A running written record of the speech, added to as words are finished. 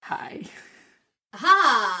Hi.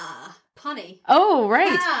 Ha! Punny. Oh,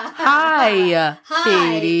 right. Hi,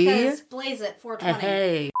 Katie. Because Blaze It 420.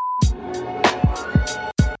 Hey.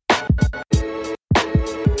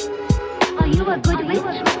 Are you a good witch or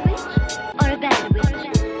a bad witch?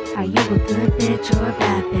 Are you a good bitch or a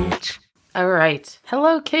bad bitch? All right.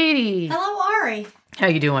 Hello, Katie. Hello, Ari. How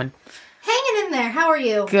you doing? Hanging in there. How are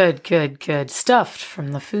you? Good. Stuffed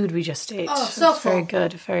from the food we just ate. Oh, so full. Very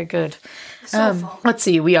good. So full. Let's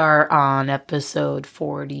see. We are on episode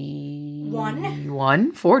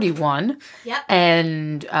 41. Yep.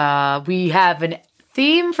 And we have a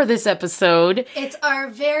theme for this episode. It's our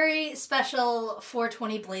very special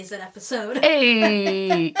 420 Blaze It episode.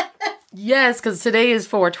 Hey! Yes, because today is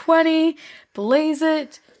 420. Blaze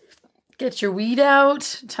it. Get your weed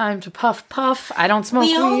out. Time to puff. I don't smoke We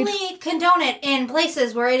weed. only condone it in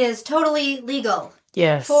places where it is totally legal.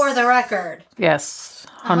 Yes. For the record. Yes.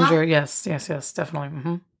 100. Yes,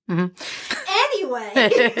 definitely. Anyway.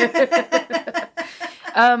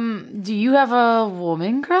 Do you have a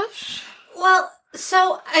woman crush? Well,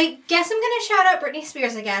 so I guess I'm going to shout out Britney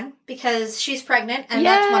Spears again because she's pregnant and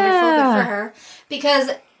that's wonderful. Good for her.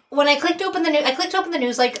 Because when I clicked open the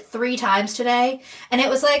news like 3 times today, and it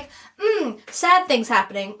was like, sad things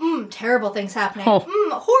happening, terrible things happening,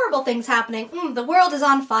 horrible things happening, the world is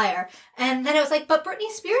on fire. And then it was like, but Britney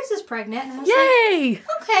Spears is pregnant. And I was Yay! like,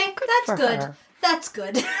 okay, that's good. Her. That's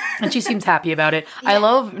good. And she seems happy about it. Yeah. I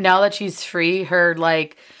love, now that she's free, her,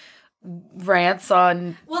 rants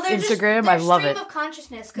on Instagram. I love it. Stream of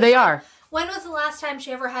consciousness. They are. When was the last time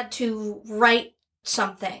she ever had to write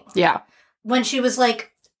something? Yeah. When she was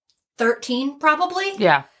 13, probably?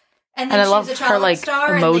 Yeah. And then I she's love a her child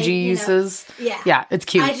star. emoji uses. Yeah. Yeah, it's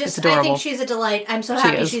cute. It's adorable. I think she's a delight. I'm so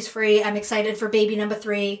happy she's free. I'm excited for baby number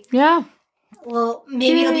 3. Yeah. Well,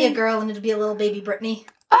 maybe it'll be a girl and it'll be a little baby Britney.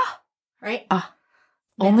 Right?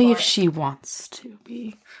 Only if she wants to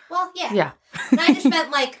be. Well, yeah. Yeah. And I just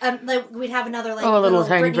meant we'd have another a little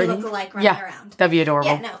tiny Britney lookalike running around. That'd be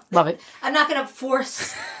adorable. Yeah, no. Love it. I'm not going to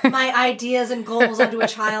force my ideas and goals onto a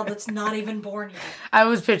child that's not even born yet. I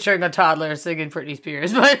was picturing a toddler singing Britney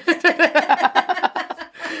Spears, but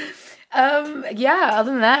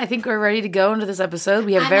other than that, I think we're ready to go into this episode.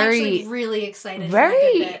 We have I'm actually really excited.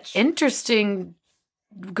 Very interesting,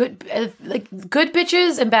 good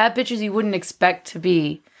bitches and bad bitches you wouldn't expect to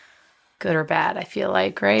be good or bad, I feel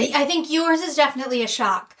like, right? I think yours is definitely a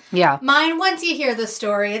shock. Yeah. Mine, once you hear the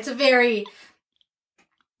story, it's a very,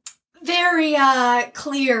 very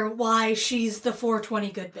clear why she's the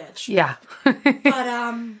 420 good bitch. Yeah. But,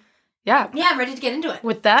 yeah. Yeah, I'm ready to get into it.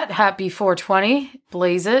 With that, happy 420.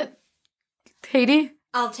 Blaze it. Katie?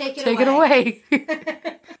 I'll take it away.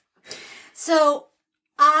 So,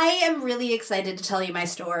 I am really excited to tell you my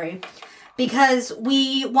story because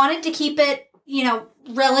we wanted to keep it,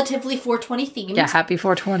 relatively 420 themed. Yeah, happy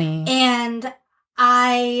 420. And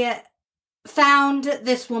I found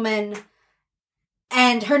this woman,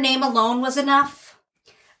 and her name alone was enough,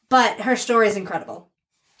 but her story is incredible.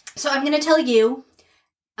 So I'm going to tell you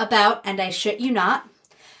about, and I shit you not,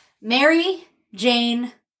 Mary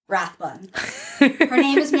Jane Rathbun. Her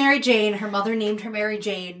name is Mary Jane. Her mother named her Mary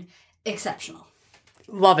Jane. Exceptional.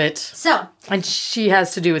 Love it. So. And she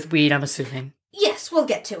has to do with weed, I'm assuming. Yes, we'll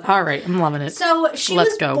get to it. All right, I'm loving it. So she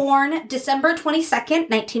was born December 22nd,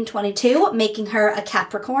 1922, making her a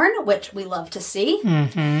Capricorn, which we love to see,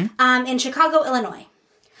 in Chicago, Illinois.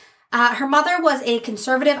 Her mother was a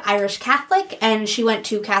conservative Irish Catholic, and she went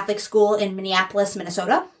to Catholic school in Minneapolis,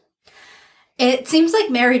 Minnesota. It seems like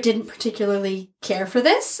Mary didn't particularly care for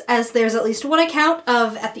this, as there's at least one account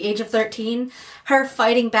of, at the age of 13, her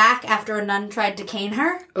fighting back after a nun tried to cane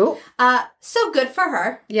her. Oh. So good for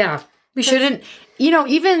her. Yeah. We shouldn't,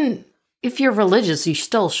 even if you're religious, you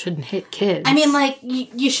still shouldn't hit kids. I mean,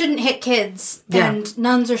 you shouldn't hit kids, and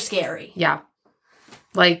nuns are scary. Yeah.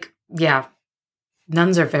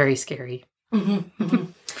 Nuns are very scary.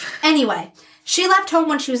 Anyway, she left home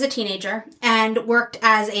when she was a teenager and worked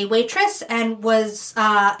as a waitress and was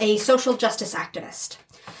a social justice activist.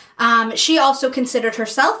 She also considered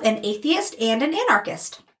herself an atheist and an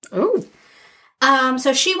anarchist. Oh.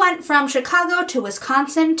 So she went from Chicago to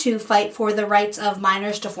Wisconsin to fight for the rights of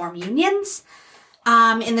minors to form unions.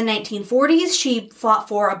 In the 1940s, she fought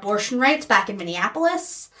for abortion rights back in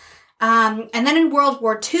Minneapolis. And then in World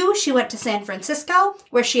War II, she went to San Francisco,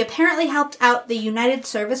 where she apparently helped out the United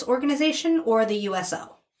Service Organization, or the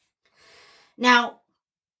USO. Now,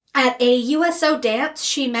 at a USO dance,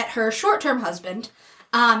 she met her short-term husband.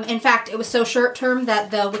 In fact, it was so short-term that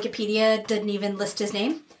the Wikipedia didn't even list his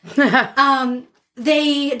name.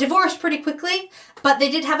 They divorced pretty quickly, but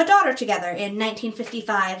they did have a daughter together in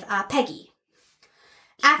 1955, Peggy.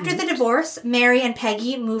 After the divorce, Mary and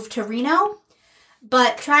Peggy moved to Reno,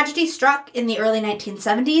 but tragedy struck in the early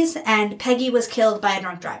 1970s, and Peggy was killed by a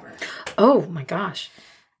drunk driver. Oh, my gosh.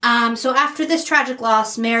 So after this tragic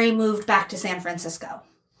loss, Mary moved back to San Francisco.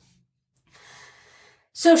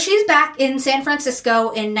 So she's back in San Francisco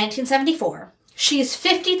in 1974. She's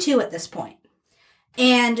 52 at this point,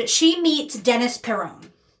 and she meets Dennis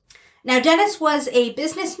Perron. Now, Dennis was a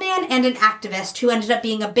businessman and an activist who ended up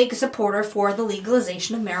being a big supporter for the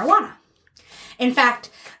legalization of marijuana. In fact,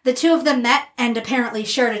 the two of them met and apparently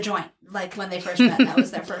shared a joint, like when they first met. That was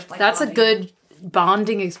their first, like, That's bonding. a good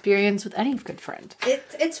bonding experience with any good friend.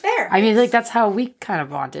 It's fair. I mean, like, that's how we kind of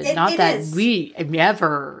bonded. Not it that is. we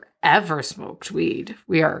ever smoked weed.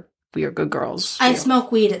 We are good girls. I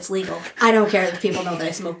smoke weed. It's legal. I don't care if people know that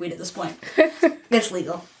I smoke weed at this point. It's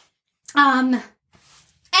legal.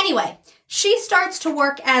 Anyway, she starts to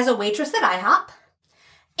work as a waitress at IHOP.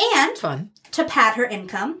 And Fun. to pad her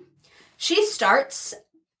income, she starts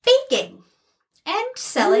baking and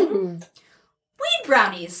selling weed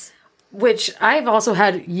brownies. Which I've also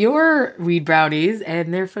had your weed brownies,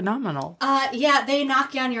 and they're phenomenal. Yeah, they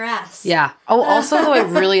knock you on your ass. Yeah. Oh, also, though, I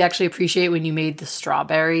really actually appreciate when you made the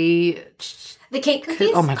strawberry. The cake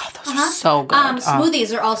cookies? Oh my god, those are so good.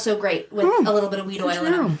 Smoothies are also great with a little bit of weed oil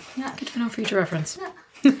in them. Yeah, good to know future reference.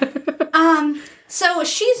 So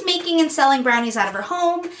she's making and selling brownies out of her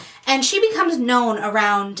home, and she becomes known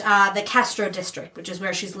around the Castro district, which is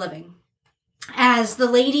where she's living, as the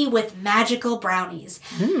lady with magical brownies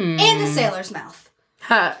and a sailor's mouth.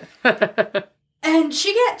 And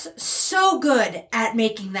she gets so good at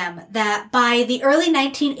making them that by the early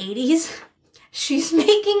 1980s, she's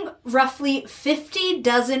making roughly 50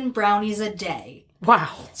 dozen brownies a day.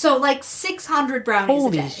 Wow. So like 600 brownies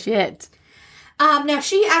a day. Holy shit. Now,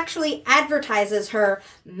 she actually advertises her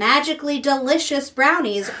magically delicious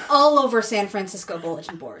brownies all over San Francisco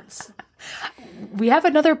bulletin boards. We have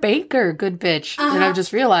another baker, good bitch, that I've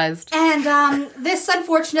just realized. And this,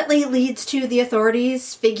 unfortunately, leads to the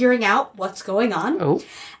authorities figuring out what's going on. Oh.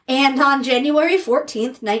 And on January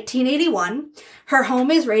 14th, 1981, her home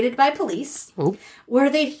is raided by police, where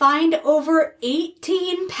they find over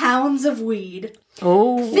 18 pounds of weed,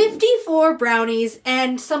 54 brownies,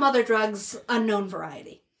 and some other drugs, unknown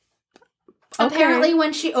variety. Okay. Apparently,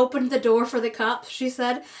 when she opened the door for the cops, she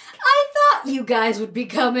said, "I thought you guys would be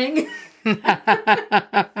coming."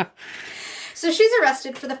 So she's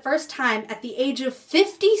arrested for the first time at the age of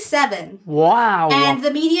 57. Wow. And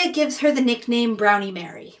the media gives her the nickname Brownie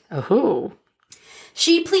Mary. Oh.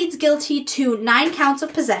 She pleads guilty to 9 counts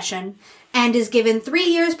of possession and is given 3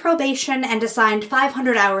 years probation and assigned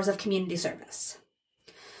 500 hours of community service.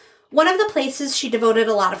 One of the places she devoted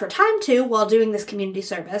a lot of her time to while doing this community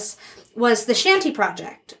service was the Shanty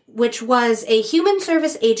Project, which was a human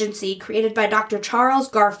service agency created by Dr. Charles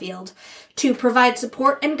Garfield to provide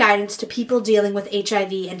support and guidance to people dealing with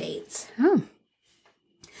HIV and AIDS.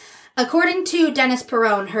 According to Dennis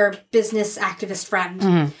Perron, her business activist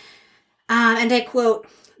friend, and I quote,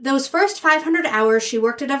 "Those first 500 hours she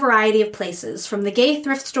worked at a variety of places, from the gay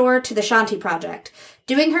thrift store to the Shanty Project,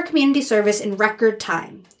 doing her community service in record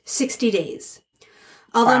time, 60 days.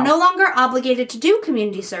 Although no longer obligated to do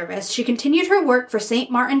community service, she continued her work for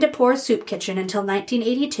St. Martin de Porres Soup Kitchen until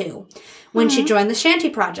 1982, when she joined the Shanty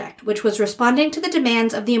Project, which was responding to the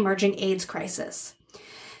demands of the emerging AIDS crisis.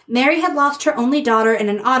 Mary had lost her only daughter in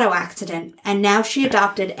an auto accident, and now she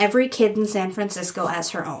adopted every kid in San Francisco as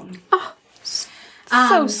her own."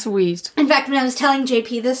 So sweet. In fact, when I was telling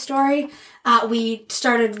JP this story, we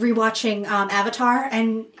started rewatching Avatar,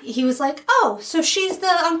 and he was like, "Oh, so she's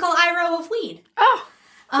the Uncle Iroh of weed." Oh,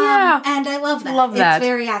 yeah. And I love that. Love that. It's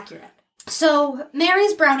very accurate. So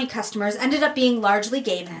Mary's brownie customers ended up being largely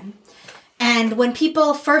gay men. And when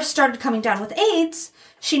people first started coming down with AIDS,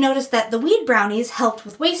 she noticed that the weed brownies helped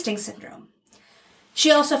with wasting syndrome. She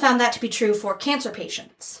also found that to be true for cancer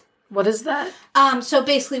patients. What is that? So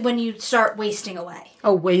basically when you start wasting away.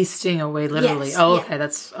 Oh, wasting away, literally. Yes, oh, yeah. okay.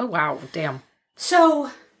 That's, oh, wow. Damn. So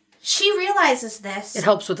she realizes this. It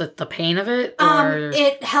helps with the pain of it? Or...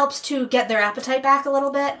 It helps to get their appetite back a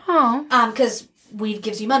little bit. Oh. Because weed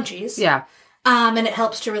gives you munchies. Yeah. And it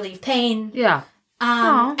helps to relieve pain. Yeah.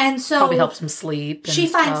 And so Probably helps him sleep. And she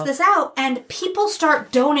finds stuff. this out, and people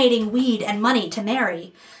start donating weed and money to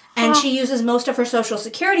Mary. And she uses most of her Social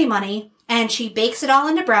Security money, and she bakes it all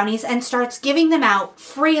into brownies and starts giving them out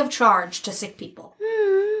free of charge to sick people.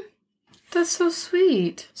 That's so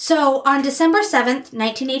sweet. So on December 7th,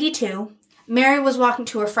 1982, Mary was walking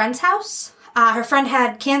to her friend's house. Her friend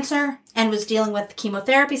had cancer and was dealing with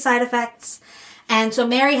chemotherapy side effects. And so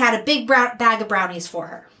Mary had a big bag of brownies for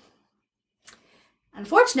her.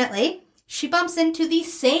 Unfortunately, she bumps into the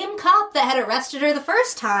same cop that had arrested her the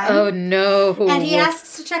first time. Oh, no. And he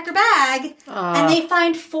asks to check her bag, and they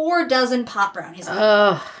find 4 dozen pot brownies on her.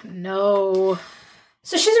 Oh, no.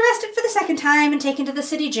 So she's arrested for the second time and taken to the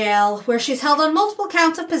city jail, where she's held on multiple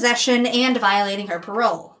counts of possession and violating her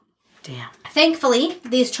parole. Damn. Thankfully,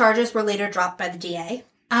 these charges were later dropped by the DA.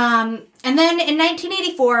 And then in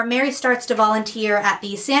 1984, Mary starts to volunteer at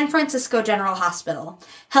the San Francisco General Hospital,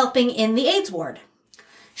 helping in the AIDS ward.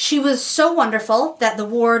 She was so wonderful that the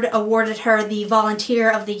ward awarded her the Volunteer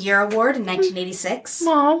of the Year award in 1986.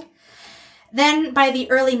 Aw. Then, by the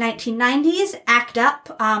early 1990s, ACT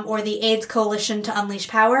UP, or the AIDS Coalition to Unleash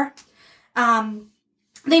Power,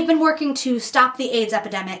 they've been working to stop the AIDS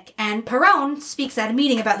epidemic, and Perón speaks at a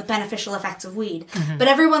meeting about the beneficial effects of weed. But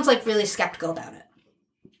everyone's, really skeptical about it.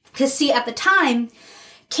 Because, see, at the time,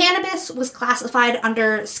 cannabis was classified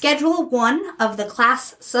under Schedule 1 of the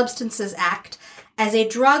Class Substances Act as a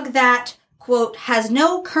drug that, quote, has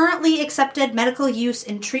no currently accepted medical use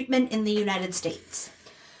in treatment in the United States.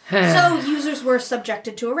 So users were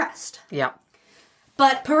subjected to arrest. Yeah.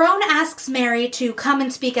 But Perón asks Mary to come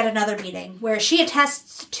and speak at another meeting, where she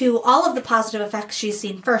attests to all of the positive effects she's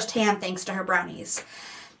seen firsthand thanks to her brownies.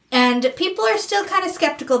 And people are still kind of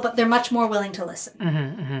skeptical, but they're much more willing to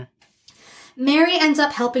listen. Mary ends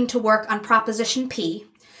up helping to work on Proposition P,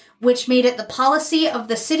 which made it the policy of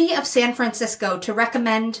the city of San Francisco to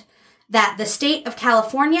recommend that the state of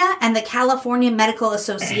California and the California Medical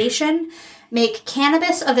Association make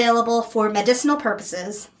cannabis available for medicinal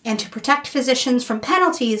purposes and to protect physicians from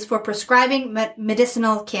penalties for prescribing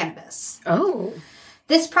medicinal cannabis. Oh.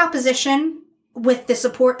 This proposition, with the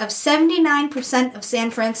support of 79% of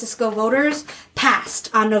San Francisco voters,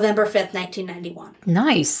 passed on November 5th, 1991.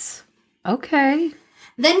 Nice. Okay.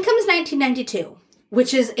 Then comes 1992,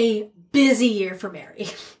 which is a busy year for Mary.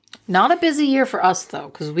 Not a busy year for us, though,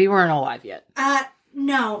 because we weren't alive yet.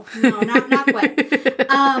 No, not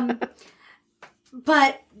quite.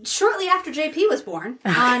 But shortly after JP was born,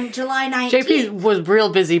 on July 19th... JP was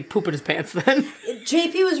real busy pooping his pants then.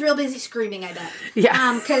 JP was real busy screaming, I bet.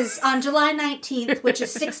 Yeah. Because on July 19th, which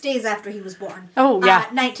is 6 days after he was born, Oh, yeah.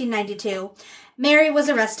 1992, Mary was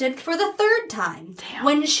arrested for the 3rd time. Damn.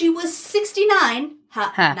 When she was 69.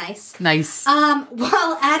 Nice. Nice.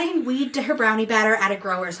 While adding weed to her brownie batter at a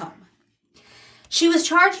grower's home. She was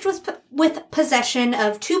charged with possession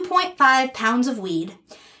of 2.5 pounds of weed,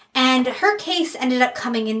 and her case ended up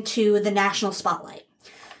coming into the national spotlight.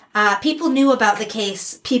 People knew about the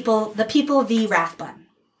case, the People v. Rathbun.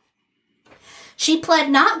 She pled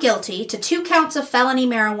not guilty to 2 counts of felony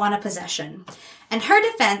marijuana possession, and her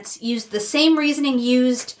defense used the same reasoning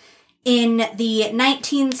used in the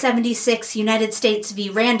 1976 United States v.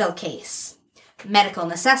 Randall case, medical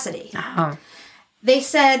necessity. Oh. They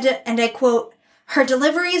said, and I quote, "Her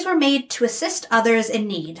deliveries were made to assist others in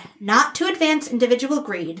need, not to advance individual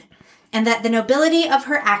greed, and that the nobility of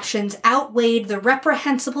her actions outweighed the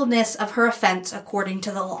reprehensibleness of her offense according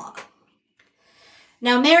to the law."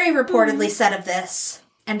 Now, Mary reportedly said of this,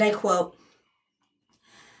 and I quote,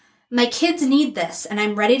 "My kids need this, and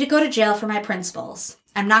I'm ready to go to jail for my principles.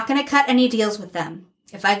 I'm not going to cut any deals with them.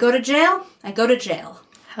 If I go to jail, I go to jail."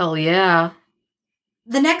 Hell yeah.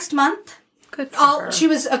 The next month, Good for her. she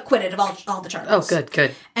was acquitted of all the charges. Oh,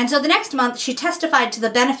 good. And so the next month, she testified to the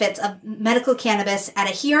benefits of medical cannabis at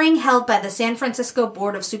a hearing held by the San Francisco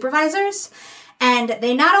Board of Supervisors. And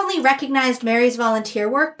they not only recognized Mary's volunteer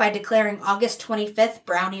work by declaring August 25th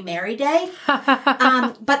Brownie Mary Day,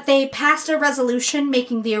 but they passed a resolution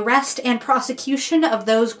making the arrest and prosecution of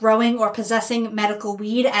those growing or possessing medical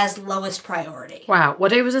weed as lowest priority. Wow. What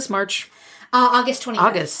day was this? March? August 25th.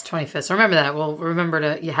 August 25th. So remember that. We'll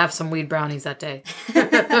remember to have some weed brownies that day.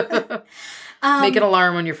 Make an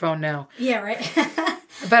alarm on your phone now. Yeah, right.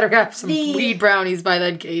 I better have some weed brownies by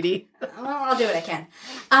then, Katie. Well, I'll do what I can.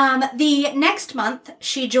 The next month,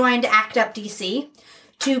 she joined ACT UP DC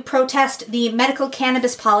to protest the medical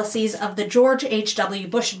cannabis policies of the George H.W.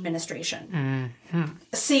 Bush administration. Mm-hmm.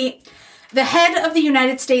 See, the head of the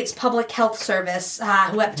United States Public Health Service,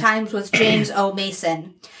 who at times was James O.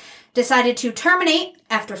 Mason, decided to terminate,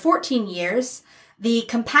 after 14 years, the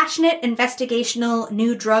Compassionate Investigational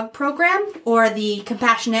New Drug Program, or the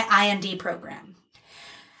Compassionate IND Program.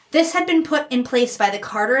 This had been put in place by the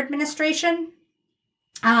Carter administration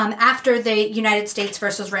after the United States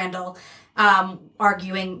versus Randall,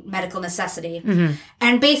 arguing medical necessity. Mm-hmm.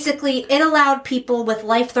 And basically, it allowed people with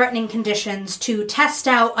life-threatening conditions to test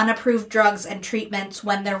out unapproved drugs and treatments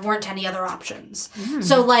when there weren't any other options. Mm.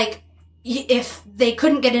 So, if they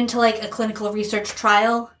couldn't get into, a clinical research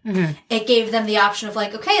trial, mm-hmm. it gave them the option of,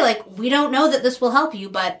 okay, we don't know that this will help you,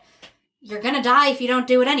 but you're gonna die if you don't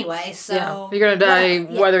do it anyway. So Yeah. You're going to die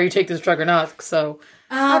whether you take this drug or not. So,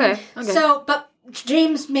 okay. So, but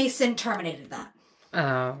James Mason terminated that.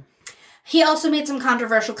 Oh. He also made some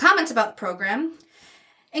controversial comments about the program,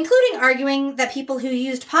 including arguing that people who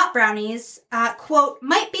used pot brownies, quote,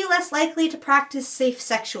 might be less likely to practice safe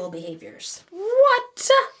sexual behaviors. What?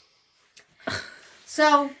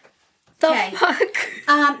 So, The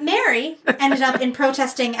fuck? Mary ended up in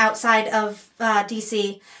protesting outside of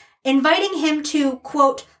D.C., inviting him to,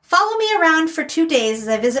 quote, follow me around for 2 days as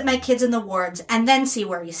I visit my kids in the wards and then see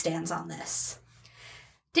where he stands on this.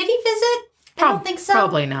 Did he visit? I don't think so.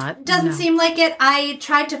 Probably not. Doesn't seem like it. I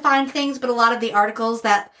tried to find things, but a lot of the articles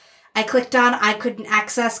that I clicked on, I couldn't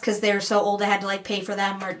access because they were so old I had to, like, pay for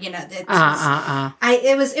them or, you know.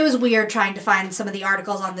 It was weird trying to find some of the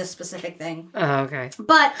articles on this specific thing. Oh, okay.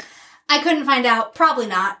 But I couldn't find out. Probably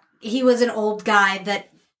not. He was an old guy that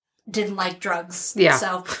didn't like drugs. Yeah.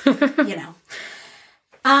 So, you know.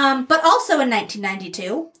 But also in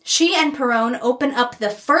 1992, she and Perone opened up the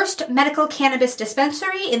first medical cannabis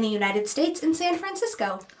dispensary in the United States in San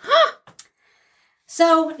Francisco.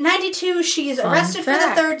 So, 92, she's arrested for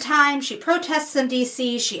the third time. She protests in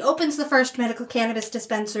D.C. She opens the first medical cannabis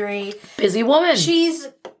dispensary. Busy woman. She's,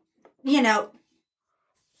 you know,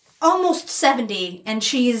 almost 70, and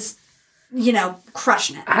she's, you know,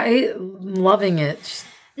 crushing it. I'm loving it.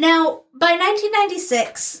 Now, by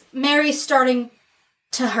 1996, Mary's starting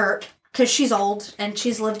to hurt because she's old and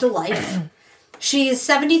she's lived a life. She's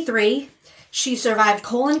 73. She survived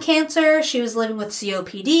colon cancer. She was living with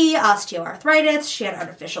COPD, osteoarthritis. She had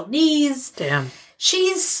artificial knees. Damn.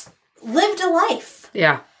 She's lived a life.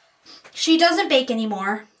 Yeah. She doesn't bake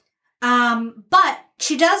anymore. But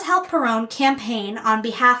she does help Perone campaign on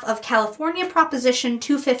behalf of California Proposition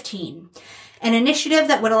 215, an initiative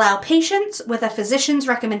that would allow patients with a physician's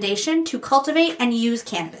recommendation to cultivate and use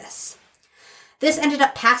cannabis. This ended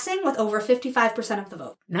up passing with over 55% of the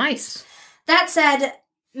vote. Nice. That said,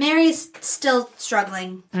 Mary's still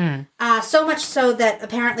struggling. So much so that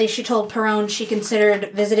apparently she told Perone she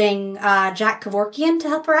considered visiting Jack Kevorkian to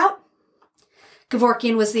help her out.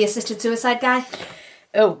 Kevorkian was the assisted suicide guy.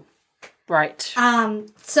 Oh, right.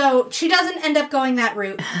 So she doesn't end up going that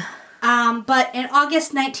route. But in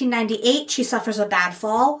August 1998, she suffers a bad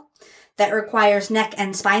fall that requires neck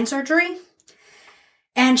and spine surgery.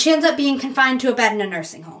 And she ends up being confined to a bed in a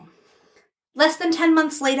nursing home. Less than 10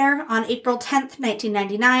 months later, on April 10th,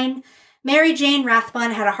 1999, Mary Jane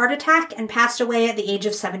Rathbun had a heart attack and passed away at the age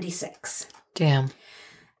of 76. Damn.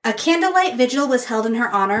 A candlelight vigil was held in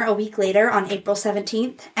her honor a week later on April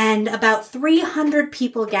 17th, and about 300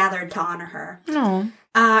 people gathered to honor her. No.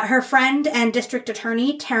 Her friend and district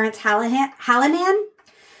attorney, Terrence Hallinan,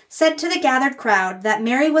 said to the gathered crowd that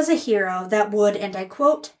Mary was a hero that would, and I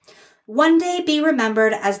quote, one day be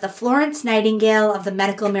remembered as the Florence Nightingale of the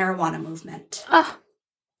medical marijuana movement. Oh,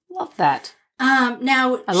 love that.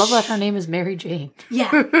 Now I love that her name is Mary Jane. Yeah.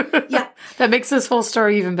 That makes this whole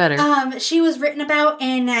story even better. She was written about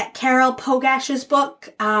in Carol Pogash's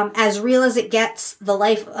book, As Real as It Gets, The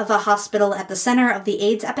Life of a Hospital at the Center of the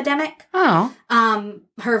AIDS Epidemic. Oh.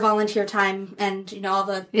 Her volunteer time and, you know, all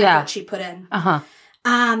the effort she put in. Uh-huh.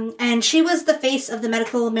 And she was the face of the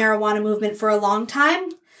medical marijuana movement for a long time.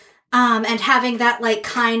 And having that, like,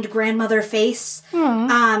 kind grandmother face,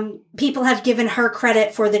 people have given her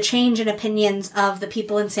credit for the change in opinions of the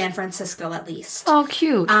people in San Francisco, at least. Oh,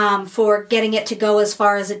 cute. For getting it to go as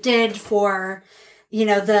far as it did, for, you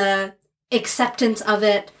know, the acceptance of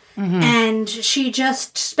it. Mm-hmm. And she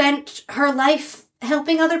just spent her life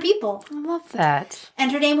helping other people. I love that.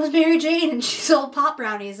 And her name was Mary Jane, and she sold pot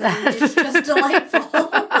brownies, and it's just delightful.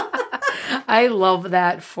 I love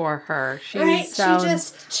that for her. She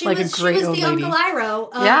sounds like a great old lady. She was the Uncle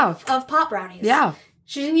Iroh of pot brownies. Yeah.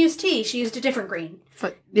 She didn't use tea. She used a different green.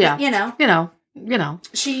 But, yeah. But, you know.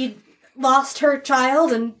 She lost her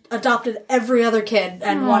child and adopted every other kid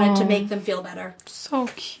and wanted to make them feel better. So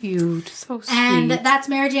cute. So sweet. And that's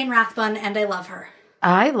Mary Jane Rathbun, and I love her.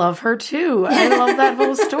 I love her too. I love that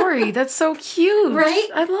whole story. That's so cute. Right?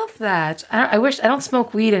 I love that. I wish I don't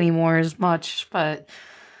smoke weed anymore as much, but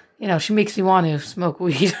you know, she makes me want to smoke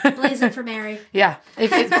weed. Blaze it for Mary. Yeah.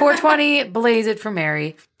 If it's 420, blaze it for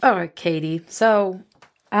Mary. All right, Katie. So,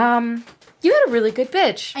 you had a really good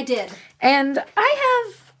bitch. I did. And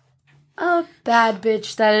I have a bad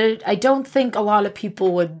bitch that I don't think a lot of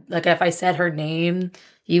people would, like, if I said her name,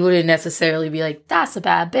 you wouldn't necessarily be like, that's a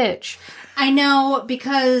bad bitch. I know,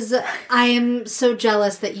 because I am so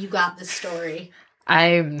jealous that you got this story.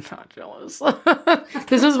 I'm not jealous.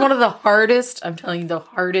 This is one of the hardest, I'm telling you, the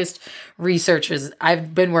hardest researches.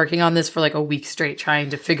 I've been working on this for like a week straight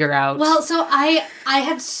trying to figure out. Well, so I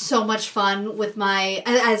had so much fun with my,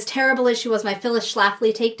 as terrible as she was, my Phyllis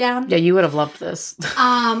Schlafly takedown. Yeah, you would have loved this.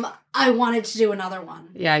 I wanted to do another one.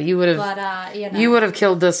 Yeah, you would have. But, You would have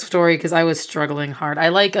killed this story because I was struggling hard. I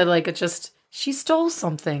like it just, she stole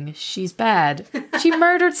something. She's bad. She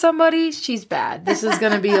murdered somebody. She's bad. This is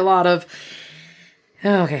going to be a lot of...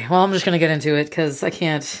 Okay, well, I'm just going to get into it because I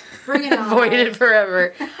can't Bring it on. avoid it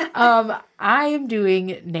forever. I am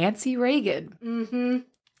doing Nancy Reagan. Mm-hmm.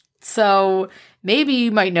 So maybe you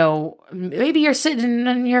might know, maybe you're sitting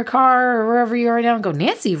in your car or wherever you are now and go,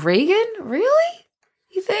 Nancy Reagan? Really?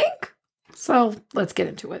 You think? So let's get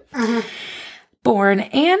into it. Born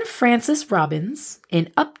Anne Frances Robbins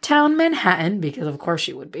in Uptown Manhattan, because of course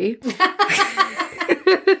she would be.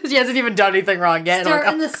 She hasn't even done anything wrong yet.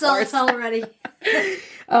 Starting like, the cells already.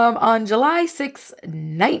 On July 6,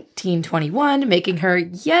 1921, making her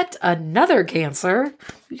yet another cancer.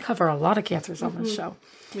 We cover a lot of cancers on this show.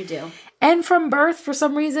 We do. And from birth, for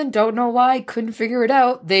some reason, don't know why, couldn't figure it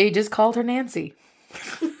out, they just called her Nancy.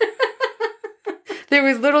 There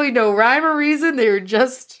was literally no rhyme or reason. They were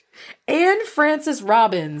just Anne Frances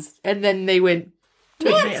Robbins. And then they went to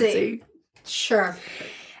Nancy. Sure.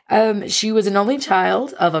 She was an only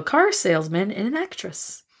child of a car salesman and an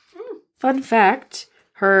actress. Fun fact,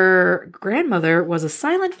 her grandmother was a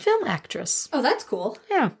silent film actress. Oh, that's cool.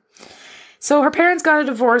 Yeah. So her parents got a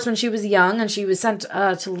divorce when she was young, and she was sent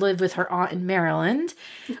to live with her aunt in Maryland.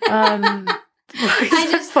 I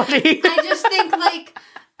just funny. I just think like,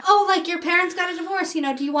 oh, like your parents got a divorce. You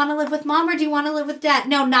know, do you want to live with mom or do you want to live with dad?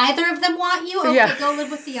 No, neither of them want you. Okay, Yeah. go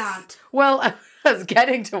live with the aunt. Well, I was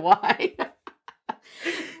getting to why.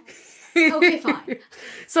 Okay, fine.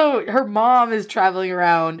 So her mom is traveling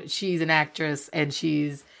around. She's an actress, and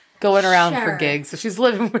she's going around for Sure. gigs. So she's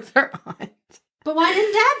living with her aunt. But why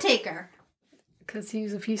didn't dad take her? Because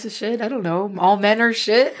he's a piece of shit. I don't know. All men are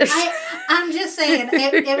shit. I'm just saying,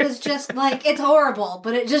 it was just like, it's horrible,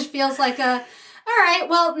 but it just feels like all right,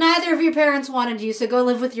 well, neither of your parents wanted you, so go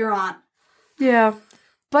live with your aunt. Yeah.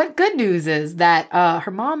 But good news is that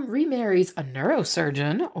her mom remarries a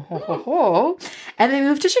neurosurgeon. And they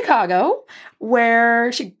move to Chicago,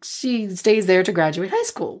 where she stays there to graduate high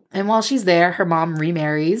school. And while she's there, her mom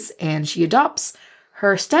remarries and she adopts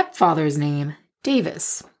her stepfather's name,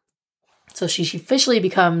 Davis. So she officially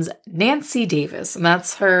becomes Nancy Davis, and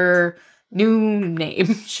that's her new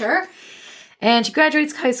name. Sure. And she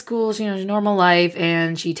graduates high school, normal life,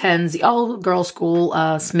 and she attends the all-girls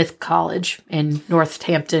school, Smith College in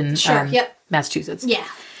Northampton, Sure, yep. Massachusetts.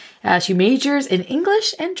 Yeah. She majors in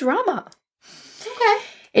English and drama. Okay.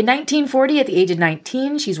 In 1940, at the age of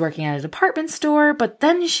 19, she's working at a department store, but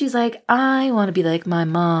then she's like, I want to be like my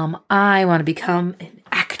mom. I want to become an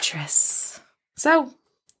actress. So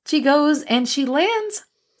she goes and she lands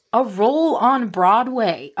a role on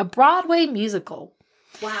Broadway, a Broadway musical.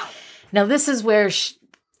 Wow. Now, this is where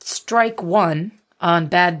strike one on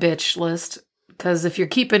Bad Bitch list, because if you're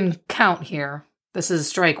keeping count here, this is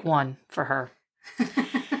strike one for her.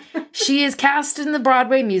 She is cast in the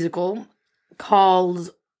Broadway musical called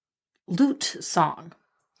Lute Song,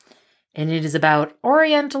 and it is about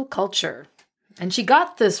Oriental culture. And she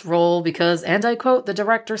got this role because, and I quote, the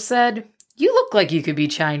director said, "You look like you could be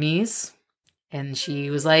Chinese." And she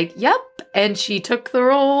was like, yep. And she took the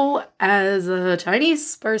role as a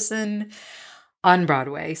Chinese person on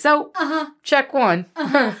Broadway. So, check one.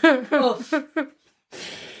 Oof.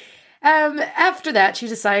 After that, she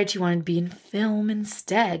decided she wanted to be in film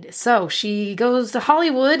instead. So she goes to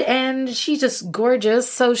Hollywood, and she's just gorgeous.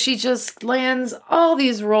 So she just lands all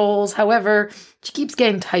these roles. However, she keeps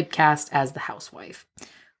getting typecast as the housewife,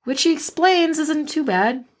 which she explains isn't too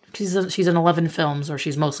bad. She's in 11 films, or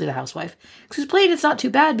she's mostly the housewife. She's playing it's not too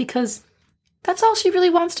bad because that's all she really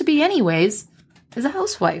wants to be anyways, is a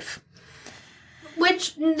housewife.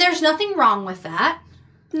 Which, there's nothing wrong with that.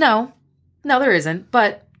 No, there isn't.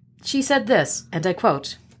 But she said this, and I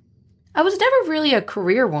quote, "I was never really a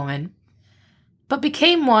career woman, but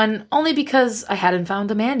became one only because I hadn't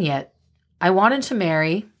found a man yet. I wanted to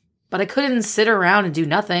marry, but I couldn't sit around and do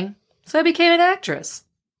nothing, so I became an actress."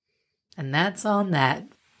 And that's on that.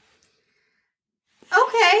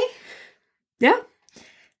 Okay. Yeah.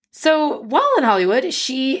 So while in Hollywood,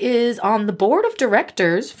 she is on the board of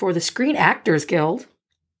directors for the Screen Actors Guild.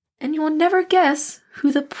 And you will never guess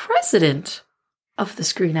who the president of the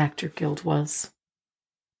Screen Actor Guild was.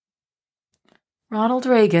 Ronald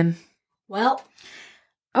Reagan. Well.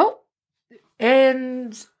 Oh,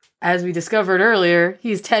 and as we discovered earlier,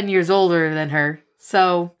 he's 10 years older than her.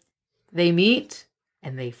 So they meet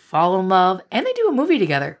and they fall in love, and they do a movie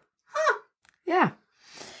together. Huh. Yeah.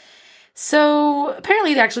 So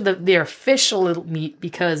apparently, they're official meet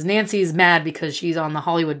because Nancy's mad because she's on the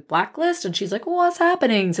Hollywood blacklist, and she's like, well, what's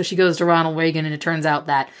happening? So she goes to Ronald Reagan, and it turns out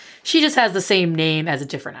that she just has the same name as a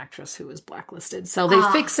different actress who was blacklisted. So they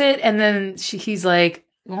fix it, and then he's like,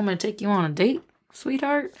 you want me to take you on a date,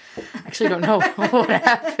 sweetheart? Actually, don't know what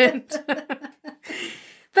happened.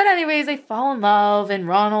 But anyways, they fall in love, and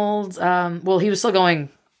Ronald, he was still going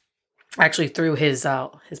actually through his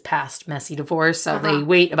past messy divorce. So they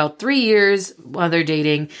wait about 3 years while they're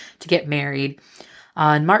dating to get married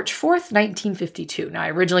on March 4th, 1952. Now, I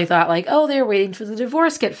originally thought like, oh, they're waiting for the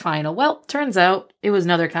divorce get final. Well, turns out it was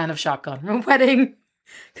another kind of shotgun wedding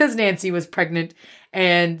because Nancy was pregnant.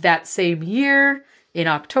 And that same year, in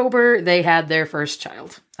October, they had their first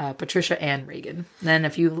child, Patricia Ann Reagan. Then a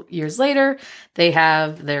few years later, they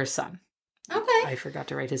have their son. Okay. I forgot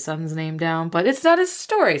to write his son's name down, but it's not his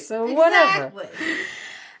story, so whatever.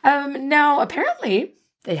 Now, apparently,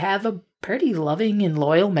 they have a pretty loving and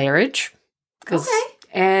loyal marriage. Okay.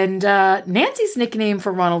 And Nancy's nickname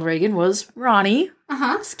for Ronald Reagan was Ronnie.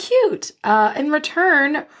 Uh-huh. It's cute. In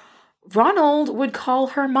return, Ronald would call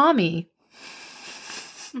her mommy.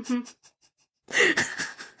 Mm-hmm.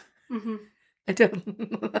 Mm-hmm. I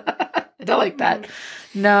don't like that.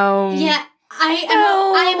 No. Yeah.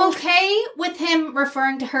 I am okay with him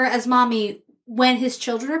referring to her as mommy when his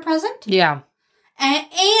children are present. Yeah.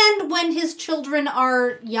 And when his children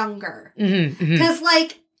are younger. Mm-hmm, Because,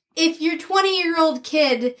 like, if your 20-year-old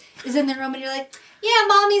kid is in the room and you're like, yeah,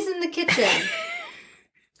 mommy's in the kitchen.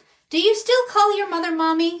 Do you still call your mother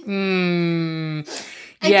mommy?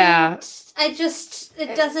 Yeah.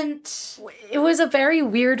 It doesn't... It was a very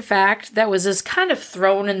weird fact that was just kind of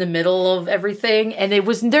thrown in the middle of everything, and there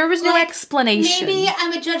was no explanation. Maybe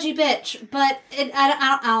I'm a judgy bitch, but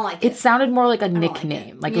I don't like it. It sounded more like a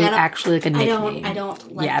nickname. It was actually like a nickname. I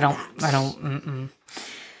don't like I don't.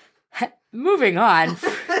 Moving on.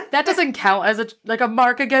 That doesn't count as a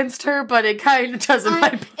mark against her, but it kind of does in my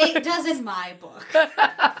book. It does in my book.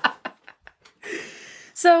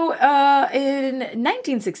 So, in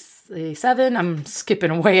 1967, I'm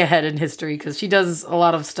skipping way ahead in history because she does a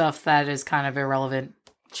lot of stuff that is kind of irrelevant.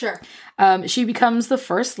 Sure. She becomes the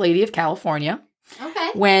first lady of California. Okay.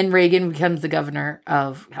 When Reagan becomes the governor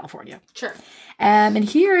of California. Sure. And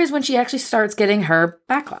here is when she actually starts getting her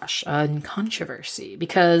backlash and controversy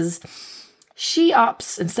because she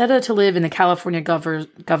opts, instead of to live in the California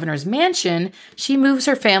governor's mansion, she moves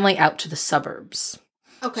her family out to the suburbs.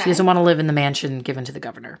 Okay. She doesn't want to live in the mansion given to the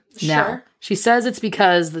governor. Sure. Now, she says it's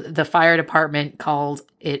because the fire department called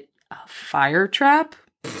it a fire trap.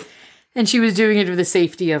 And she was doing it for the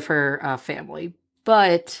safety of her family.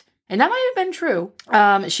 But, and that might have been true,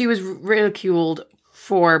 she was ridiculed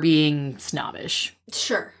for being snobbish.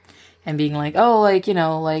 Sure. And being like, oh, like, you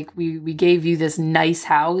know, like we gave you this nice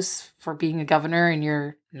house for being a governor and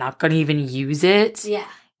you're not going to even use it. Yeah.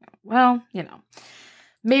 Well, you know.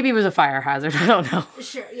 Maybe it was a fire hazard. I don't know.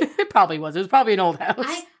 Sure. Yeah. It probably was. It was probably an old house.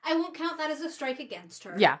 I won't count that as a strike against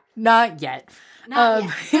her. Yeah, not yet. Not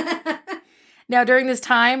yet. Now, during this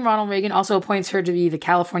time, Ronald Reagan also appoints her to be the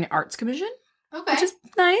California Arts Commission. Okay. Which is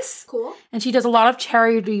nice. Cool. And she does a lot of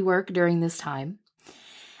charity work during this time.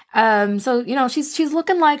 So, you know, she's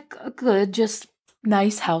looking like a good, just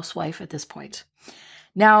nice housewife at this point.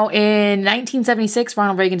 Now, in 1976,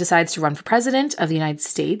 Ronald Reagan decides to run for president of the United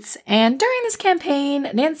States. And during this campaign,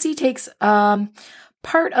 Nancy takes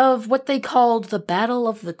part of what they called the Battle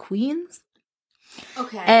of the Queens.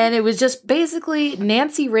 Okay. And it was just basically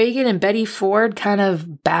Nancy Reagan and Betty Ford kind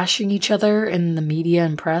of bashing each other in the media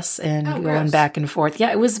and press and going gross. back and forth.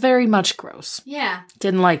 Yeah, it was very much gross. Yeah.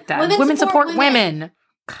 Didn't like that. Women support women.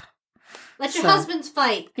 Let your husbands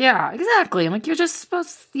fight. Yeah, exactly. I'm like, you're just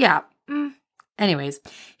supposed to, yeah. Anyways,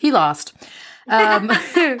 he lost.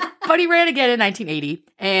 But he ran again in 1980.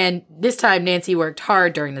 And this time, Nancy worked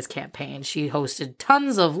hard during this campaign. She hosted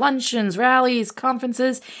tons of luncheons, rallies,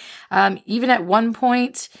 conferences. Even at one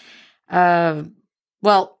point,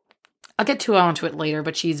 well, I'll get onto it later,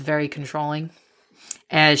 but she's very controlling.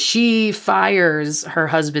 As she fires her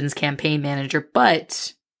husband's campaign manager,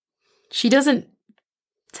 but she doesn't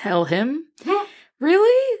tell him.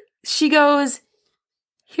 Really? She goes,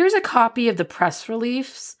 here's a copy of the press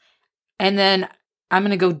release, and then I'm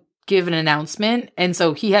going to go give an announcement. And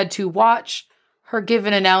so he had to watch her give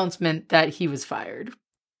an announcement that he was fired.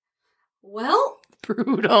 Well,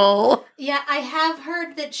 brutal. Yeah, I have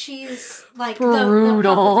heard that she's like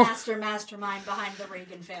brutal. the mastermind behind the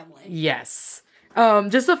Reagan family. Yes.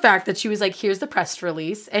 Just the fact that she was like, here's the press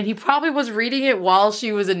release, and he probably was reading it while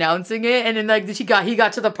she was announcing it, and then like he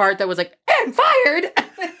got to the part that was like, I'm fired.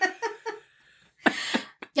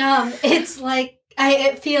 It's like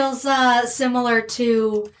it feels similar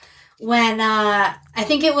to when I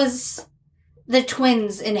think it was the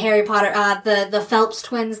twins in Harry Potter, the Phelps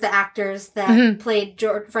twins, the actors that played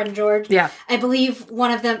Fred and George. Yeah. I believe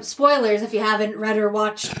one of them, spoilers if you haven't read or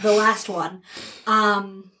watched the last one,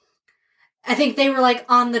 I think they were like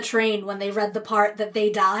on the train when they read the part that they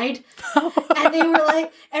died. And they were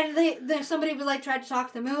like, and somebody was like, tried to talk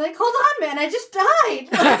to them. And they were like, hold on, man, I just died.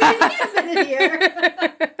 Like, I can't fit in here.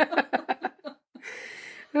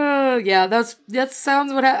 Oh, yeah, that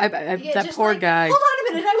sounds what happened. That poor guy. Hold on a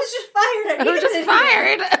minute, I was just fired. I was just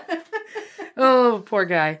fired. Oh, poor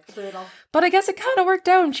guy. Brutal. But I guess it kind of worked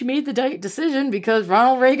out, and she made the decision because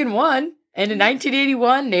Ronald Reagan won. And in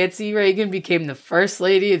 1981, Nancy Reagan became the First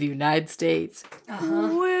Lady of the United States.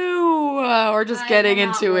 Woo! We're just getting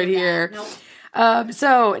into it here. Nope.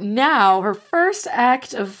 So now, her first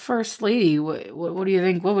act of First Lady, what do you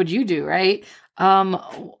think? What would you do, right?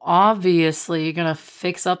 Obviously, you're going to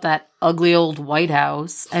fix up that ugly old White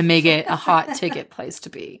House and make it a hot ticket place to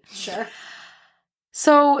be. Sure.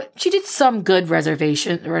 So she did some good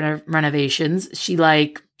renovations. She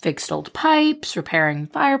fixed old pipes, repairing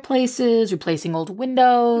fireplaces, replacing old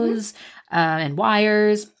windows, and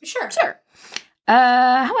wires. Sure.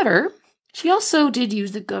 However, she also did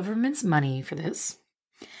use the government's money for this,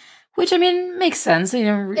 which, I mean, makes sense. You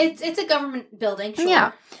know, it's a government building, sure.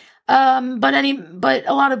 Yeah. But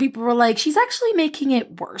a lot of people were like, she's actually making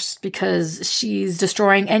it worse because she's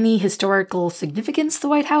destroying any historical significance the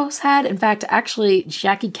White House had. In fact, actually,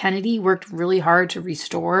 Jackie Kennedy worked really hard to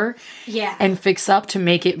restore and fix up to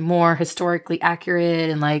make it more historically accurate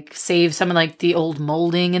and save some of the old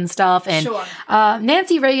molding and stuff. And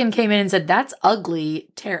Nancy Reagan came in and said, that's ugly,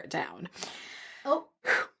 tear it down. Oh.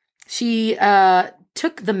 She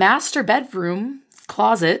took the master bedroom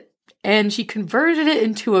closet and she converted it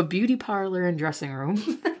into a beauty parlor and dressing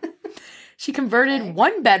room. She converted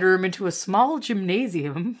one bedroom into a small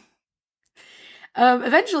gymnasium.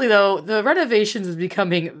 Eventually, though, the renovations was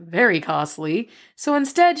becoming very costly. So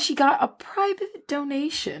instead, she got a private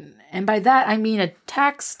donation. And by that, I mean a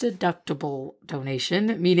tax-deductible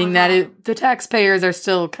donation, meaning that the taxpayers are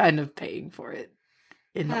still kind of paying for it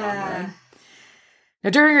in the long run. Now,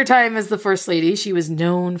 during her time as the First Lady, she was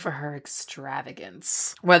known for her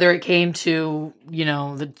extravagance, whether it came to,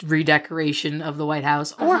 the redecoration of the White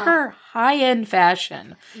House or her high-end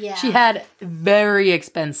fashion. Yeah. She had very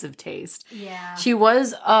expensive taste. Yeah. She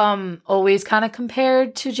was always kind of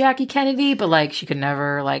compared to Jackie Kennedy, but, she could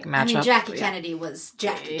never, match up. Jackie Kennedy was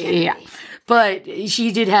Jackie Kennedy. Yeah. But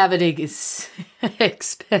she did have an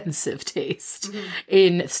expensive taste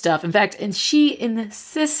in stuff. In fact, and she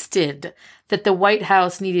insisted that the White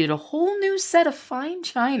House needed a whole new set of fine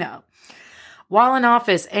china while in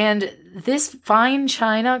office. And this fine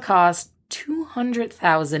china cost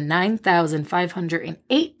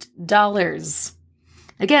 $9,508.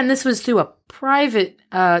 Again, this was through a private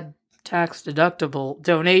tax-deductible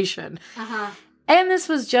donation. And this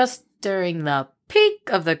was just during the peak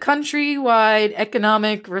of the countrywide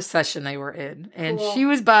economic recession they were in. And she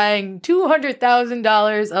was buying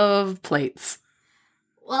 $200,000 of plates.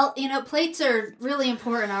 Well, plates are really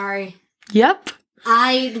important, Ari. Yep.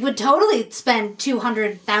 I would totally spend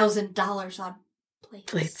 $200,000 on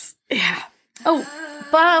plates. Yeah.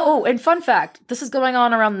 And fun fact, this is going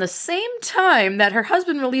on around the same time that her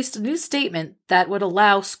husband released a new statement that would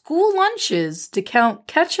allow school lunches to count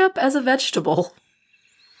ketchup as a vegetable.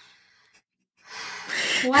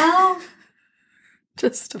 Well,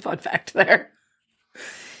 just a fun fact there.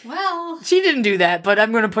 Well, she didn't do that, but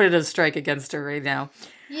I'm going to put it as a strike against her right now.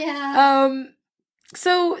 Yeah.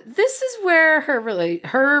 So this is where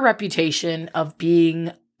her reputation of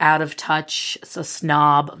being out of touch, a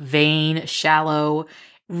snob, vain, shallow,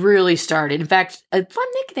 really started. In fact, a fun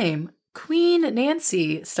nickname, Queen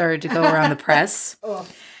Nancy, started to go around the press.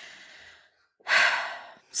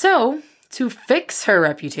 So, to fix her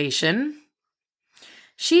reputation,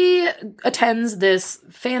 she attends this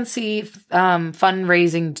fancy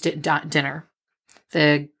fundraising dinner,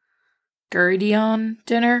 the Guardian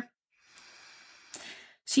dinner.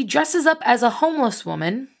 She dresses up as a homeless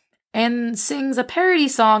woman and sings a parody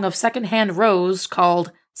song of Secondhand Rose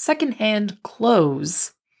called Secondhand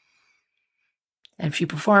Clothes. And she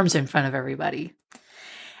performs in front of everybody.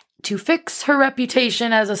 To fix her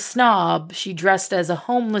reputation as a snob, she dressed as a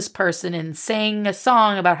homeless person and sang a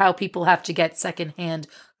song about how people have to get secondhand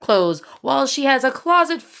clothes, while she has a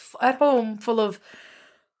closet at home full of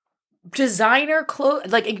designer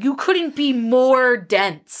clothes. You couldn't be more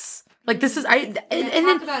dense Like, this is, and Talk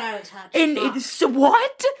then, about out of touch. and Fuck. it's,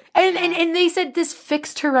 what? And they said this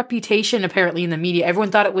fixed her reputation, apparently, in the media. Everyone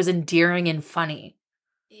thought it was endearing and funny.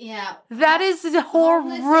 Yeah. That is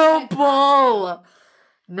Homeless horrible.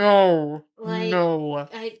 No. Like, No.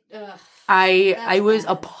 I I was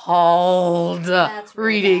bad. appalled That's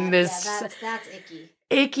really reading bad. this. Yeah, that's icky.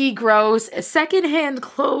 Icky, gross. Secondhand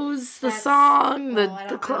clothes, the That's- song, oh, I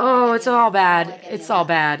don't like it's any all of that. I bad. don't like any It's of all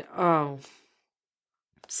that. bad. Oh.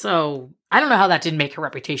 So, I don't know how that didn't make her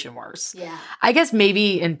reputation worse. Yeah. I guess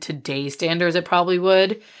maybe in today's standards it probably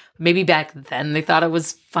would. Maybe back then they thought it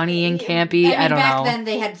was funny and campy. I don't back know. then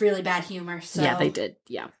they had really bad humor. So Yeah, they did.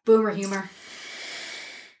 Yeah. Boomer humor.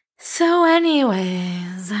 So,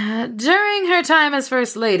 anyways, during her time as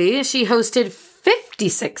First Lady, she hosted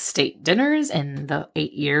 56 state dinners in the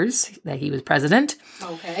 8 years that he was president.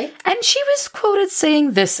 Okay. And she was quoted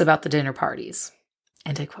saying this about the dinner parties.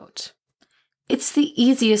 And I quote, "It's the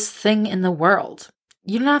easiest thing in the world.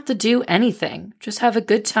 You don't have to do anything. Just have a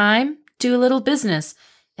good time, do a little business.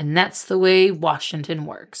 And that's the way Washington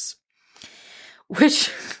works."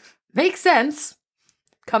 Which makes sense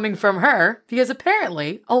coming from her, because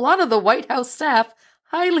apparently a lot of the White House staff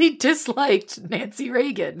highly disliked Nancy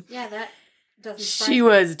Reagan. Yeah, that doesn't surprise She me.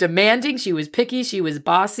 was demanding, she was picky, she was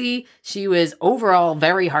bossy, she was overall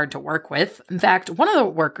very hard to work with. In fact, one of the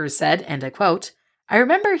workers said, and I quote, "I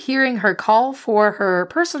remember hearing her call for her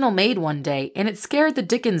personal maid one day, and it scared the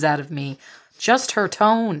dickens out of me. Just her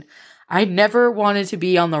tone. I never wanted to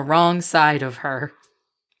be on the wrong side of her."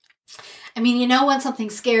 I mean, you know when something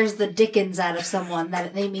scares the dickens out of someone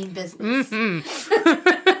that they mean business.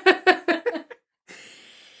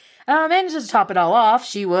 And just to top it all off,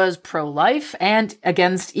 she was pro-life and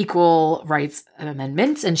against equal rights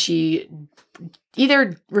amendments, and she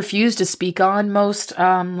either refused to speak on most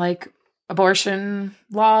abortion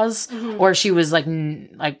laws, or she was like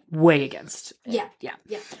way against it.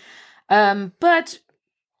 Yeah. But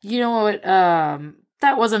you know what?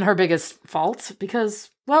 That wasn't her biggest fault, because,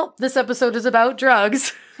 well, this episode is about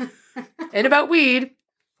drugs and about weed.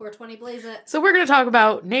 420 blaze it. So we're going to talk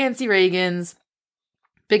about Nancy Reagan's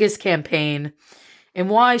biggest campaign and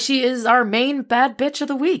why she is our main bad bitch of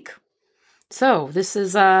the week. So this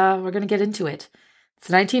is, we're going to get into it. It's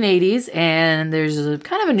the 1980s, and there's a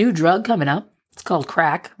kind of a new drug coming up. It's called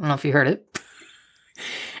crack. I don't know if you heard it.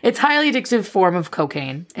 It's a highly addictive form of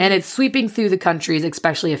cocaine, and it's sweeping through the countries,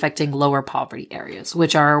 especially affecting lower poverty areas,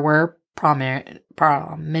 which are where prominent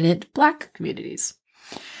Black communities.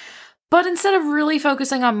 But instead of really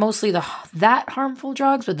focusing on mostly that harmful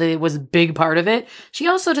drugs, but it was a big part of it, she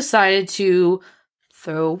also decided to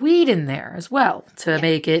throw weed in there as well to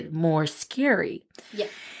make it more scary. Yeah.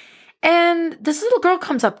 And this little girl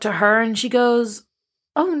comes up to her and she goes,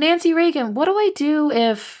 "Oh, Nancy Reagan, what do I do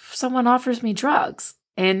if someone offers me drugs?"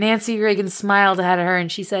 And Nancy Reagan smiled at her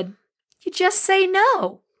and she said, "You just say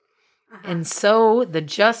no." And so the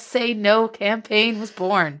Just Say No campaign was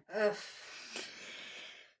born. Ugh.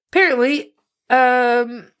 Apparently,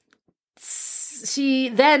 she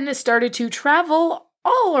then started to travel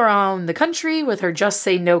all around the country with her Just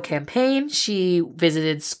Say No campaign. She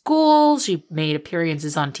visited schools. She made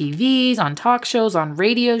appearances on TVs, on talk shows, on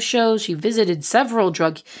radio shows. She visited several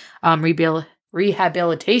drug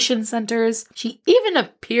rehabilitation centers. She even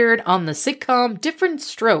appeared on the sitcom Different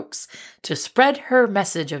Strokes to spread her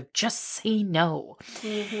message of just say no.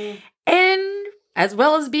 And as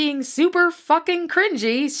well as being super fucking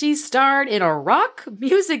cringy, she starred in a rock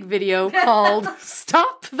music video called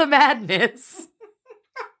Stop the Madness.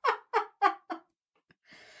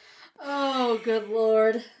 Oh, good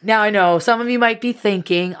Lord. Now I know some of you might be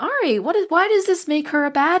thinking, Ari, why does this make her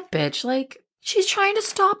a bad bitch? Like, she's trying to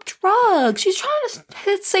stop drugs. She's trying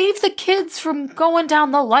to save the kids from going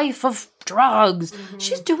down the life of drugs.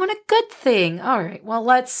 She's doing a good thing. All right, well,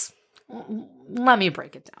 let me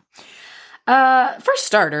break it down. For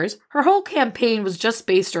starters, her whole campaign was just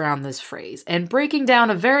based around this phrase and breaking down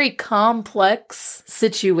a very complex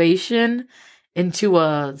situation into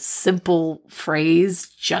a simple phrase,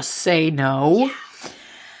 just say no. Yeah.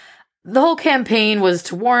 The whole campaign was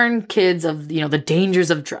to warn kids of, the dangers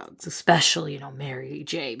of drugs, especially, Mary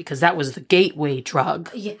J, because that was the gateway drug.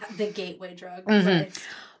 Yeah, the gateway drug. Right.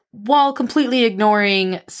 While completely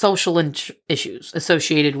ignoring social issues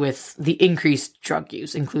associated with the increased drug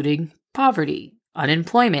use, including poverty,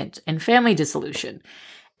 unemployment, and family dissolution.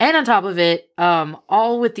 And on top of it,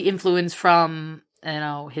 all with the influence from,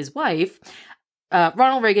 his wife,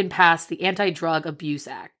 Ronald Reagan passed the Anti-Drug Abuse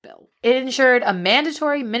Act bill. It ensured a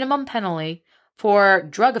mandatory minimum penalty for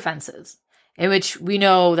drug offenses, in which we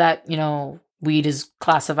know that, weed is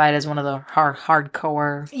classified as one of the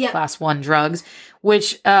hardcore Yep. class 1 drugs,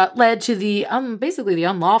 which led to the basically the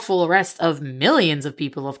unlawful arrest of millions of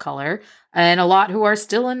people of color, and a lot who are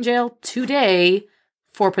still in jail today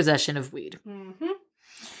for possession of weed. Mm-hmm.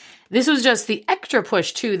 This was just the extra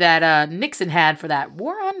push, too, that Nixon had for that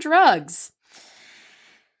war on drugs.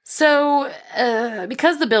 So,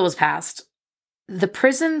 because the bill was passed, the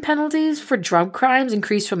prison penalties for drug crimes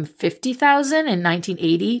increased from $50,000 in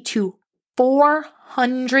 1980 to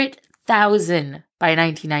 $400,000 by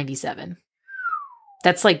 1997.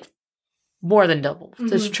 That's like more than double.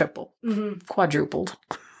 That's triple. Quadrupled.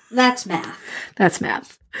 That's math. That's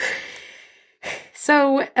math.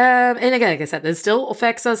 So, and again, like I said, this still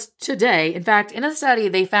affects us today. In fact, in a study,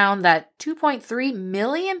 they found that 2.3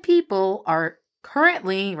 million people are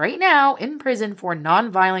currently, right now, in prison for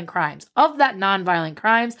nonviolent crimes. Of that nonviolent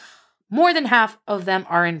crimes, more than half of them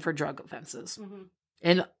are in for drug offenses. Mm-hmm.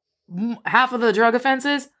 And half of the drug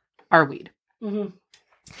offenses are weed. Mm-hmm.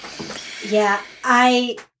 Yeah,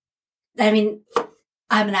 I mean,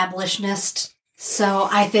 I'm an abolitionist, so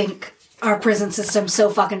I think our prison system's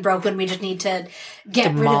so fucking broken. We just need to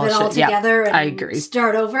get rid of it altogether and I agree.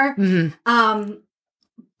 start over. Mm-hmm.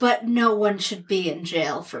 But no one should be in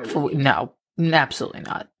jail for weed. No, absolutely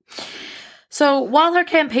not. So while her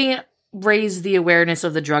campaign raised the awareness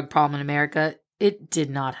of the drug problem in America, it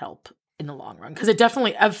did not help in the long run. Because it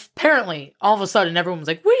definitely, apparently, all of a sudden, everyone was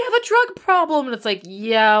like, we have a drug problem. And it's like,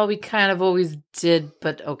 yeah, we kind of always did,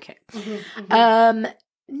 but okay. Mm-hmm, mm-hmm.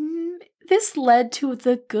 This led to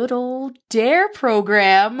the good old DARE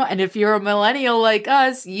program. And if you're a millennial like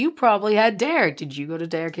us, you probably had DARE. Did you go to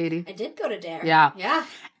DARE, Katie? I did go to DARE. Yeah. Yeah.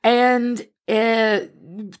 And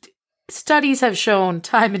studies have shown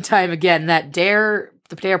time and time again that the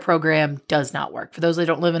DARE program does not work. For those that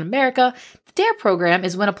don't live in America, the DARE program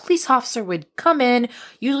is when a police officer would come in,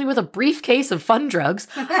 usually with a briefcase of fun drugs,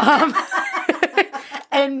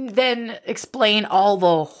 and then explain all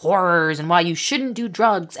the horrors and why you shouldn't do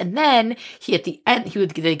drugs. And then at the end,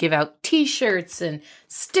 they'd give out T-shirts and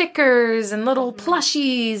stickers and little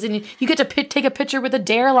plushies, and you get to take a picture with a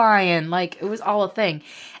DARE lion. Like, it was all a thing.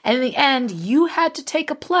 And in the end, you had to take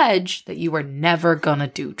a pledge that you were never gonna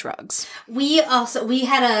do drugs. We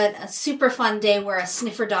had a super fun day where a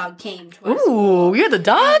sniffer dog came to us. Ooh, you had the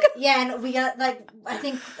dog? Yeah, and we got, I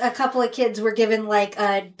think a couple of kids were given,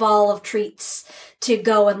 a ball of treats to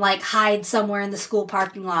go and, hide somewhere in the school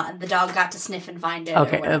parking lot, and the dog got to sniff and find it.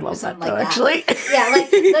 Okay, I love that, though, actually. Yeah,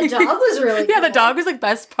 the dog was really Yeah, cool. the dog was,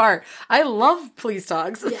 best part. I love police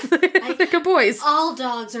dogs. Yeah. They're good boys. All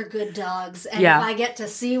dogs are good dogs, and Yeah. if I get to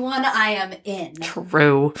see one, I am in.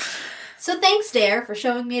 True. So thanks, DARE, for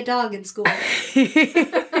showing me a dog in school.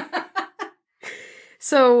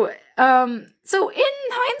 So in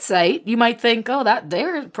hindsight, you might think, oh, that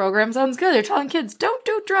DARE program sounds good. They're telling kids, don't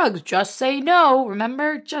do drugs. Just say no.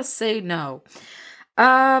 Remember? Just say no.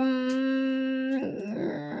 I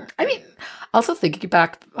mean, also thinking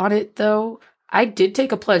back on it, though, I did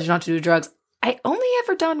take a pledge not to do drugs. I only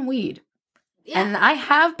ever done weed. Yeah. And I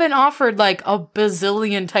have been offered, a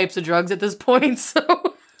bazillion types of drugs at this point,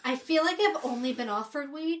 so... I feel like I've only been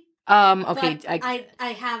offered weed. Okay. But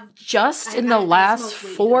I have... Just in the last smoked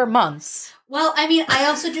weed. 4 months. Well, I mean, I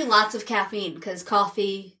also do lots of caffeine, because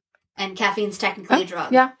coffee and caffeine's technically a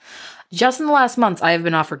drug. Yeah. Just in the last months, I have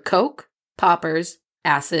been offered Coke, poppers,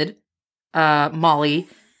 acid, Molly,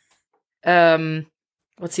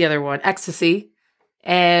 what's the other one? Ecstasy,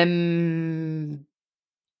 and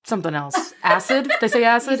something else. Acid? Did I say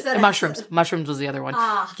acid? You said And mushrooms. acid. Mushrooms was the other one.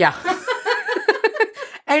 Ah. Yeah.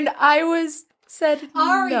 And I said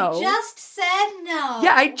Ari no. just said no.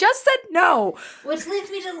 Yeah, I just said no. Which leads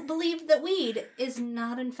me to believe that weed is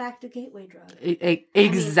not, in fact, a gateway drug.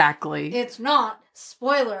 Exactly. It's not.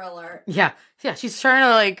 Spoiler alert. Yeah. She's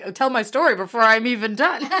trying to tell my story before I'm even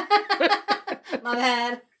done. My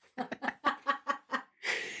bad.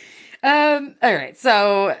 All right.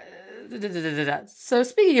 So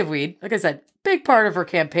speaking of weed, like I said, big part of her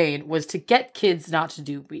campaign was to get kids not to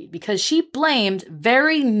do weed because she blamed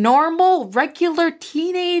very normal, regular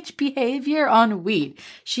teenage behavior on weed.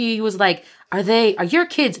 She was like, are your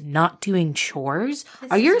kids not doing chores?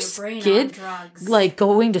 Are your kids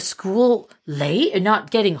going to school late and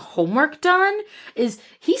not getting homework done? Is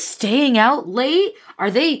he staying out late?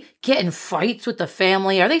 Are they getting fights with the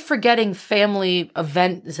family? Are they forgetting family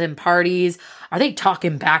events and parties? Are they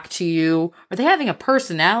talking back to you? Are they having a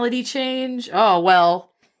personality change? Oh,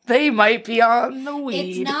 well, they might be on the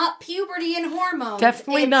weed. It's not puberty and hormones.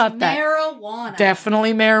 Definitely not that. Marijuana.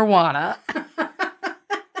 Definitely marijuana.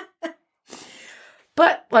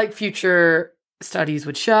 But future studies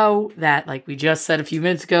would show that, like we just said a few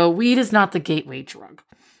minutes ago, weed is not the gateway drug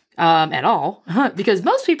at all. Because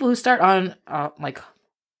most people who start on like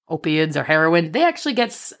opiates or heroin, they actually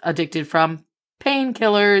get addicted from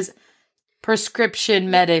painkillers, prescription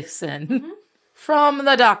medicine from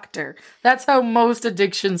the doctor. That's how most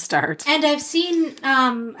addictions start. And I've seen,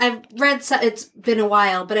 I've read, it's been a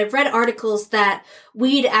while, but I've read articles that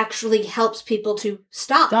weed actually helps people to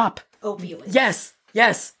stop opioids.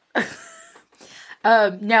 Yes.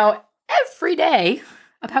 Now, every day,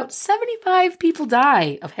 about 75 people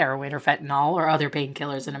die of heroin or fentanyl or other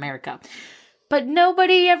painkillers in America. But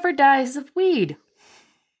nobody ever dies of weed.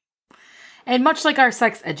 And much like our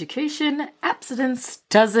sex education, abstinence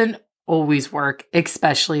doesn't always work,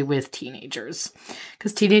 especially with teenagers.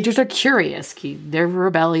 Because teenagers are curious. They're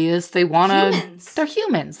rebellious. They want to... They're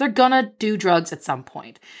humans. They're gonna do drugs at some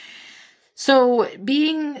point. So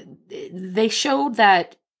they showed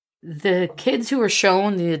that the kids who were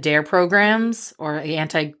shown the DARE programs or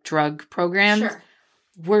anti-drug programs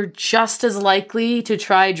were just as likely to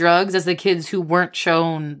try drugs as the kids who weren't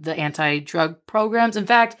shown the anti-drug programs. In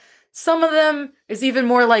fact, some of them is even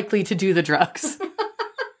more likely to do the drugs.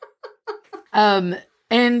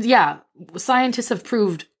 And yeah, scientists have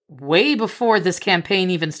proved way before this campaign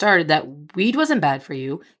even started that weed wasn't bad for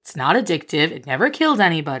you. It's not addictive. It never killed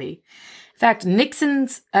anybody. In fact,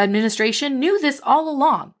 Nixon's administration knew this all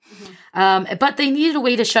along. But they needed a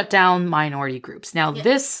way to shut down minority groups. Now,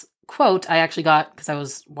 this quote I actually got because I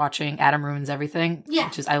was watching Adam Ruins Everything,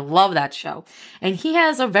 which is, I love that show. And he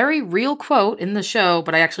has a very real quote in the show,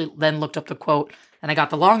 but I actually then looked up the quote and I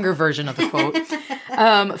got the longer version of the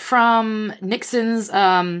quote from Nixon's,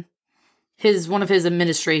 one of his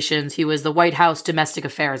administrations. He was the White House Domestic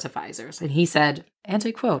Affairs Advisors. And he said,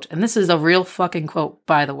 anti-quote, and this is a real fucking quote,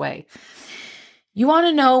 by the way. You want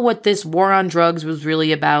to know what this war on drugs was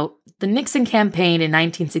really about? The Nixon campaign in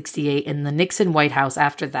 1968 and the Nixon White House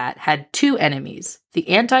after that had two enemies, the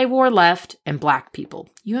anti-war left and black people.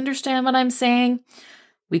 You understand what I'm saying?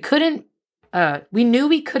 We knew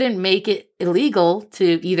we couldn't make it illegal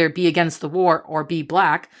to either be against the war or be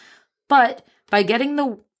black, but by getting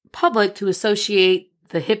the public to associate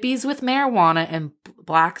the hippies with marijuana and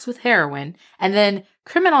blacks with heroin, and then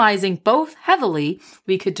criminalizing both heavily,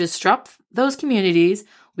 we could disrupt those communities,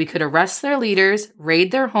 we could arrest their leaders,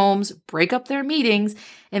 raid their homes, break up their meetings,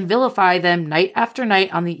 and vilify them night after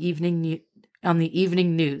night on the evening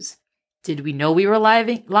news. Did we know we were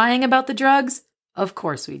lying about the drugs? Of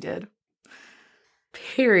course we did.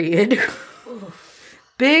 Period. Oof.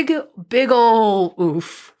 Big ol'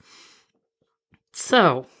 oof.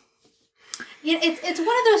 So. Yeah, it's one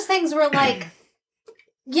of those things where, like,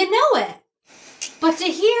 you know it. But to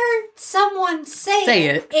hear someone say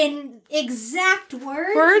it in exact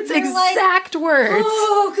words. Exact words.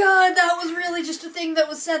 Oh, God, that was really just a thing that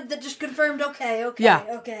was said that just confirmed, okay.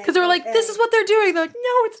 Because they were like, this is what they're doing. They're like,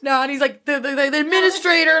 no, it's not. And he's like, the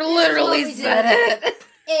administrator literally said it.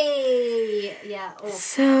 Hey. Yeah. Oh.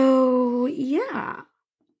 So, yeah.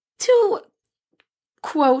 To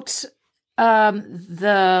quote her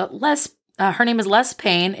name is Les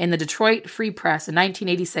Payne in the Detroit Free Press in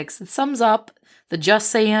 1986. It sums up the Just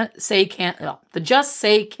Say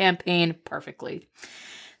campaign perfectly.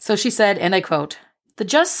 So she said, and I quote, "The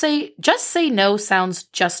just say no sounds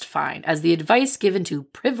just fine as the advice given to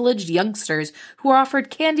privileged youngsters who are offered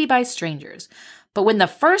candy by strangers. But when the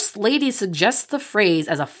First Lady suggests the phrase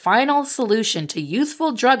as a final solution to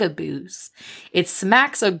youthful drug abuse, it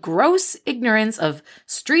smacks a gross ignorance of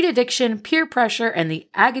street addiction, peer pressure, and the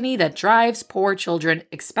agony that drives poor children,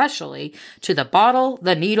 especially, to the bottle,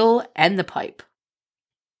 the needle, and the pipe."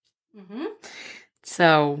 Mm-hmm.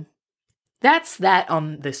 So that's that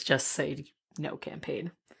on this Just Say No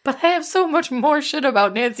campaign. But I have so much more shit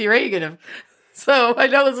about Nancy Reagan. So I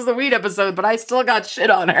know this is a weed episode, but I still got shit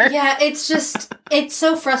on her. Yeah, it's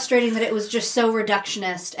so frustrating that it was just so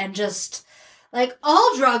reductionist and just, like,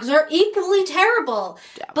 all drugs are equally terrible.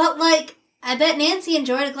 Yeah. But, like, I bet Nancy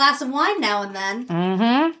enjoyed a glass of wine now and then.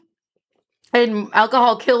 Mm-hmm. And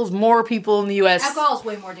alcohol kills more people in the U.S. Alcohol is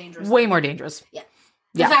way more dangerous. Way more dangerous. Yeah.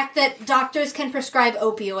 The fact that doctors can prescribe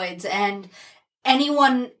opioids and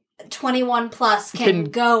anyone 21 plus can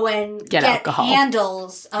go and get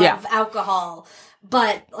handles of alcohol,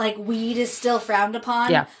 but, like, weed is still frowned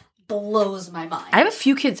upon, blows my mind. I have a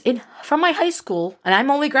few kids from my high school, and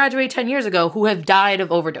I'm only graduated 10 years ago, who have died of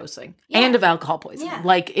overdosing and of alcohol poisoning. Yeah.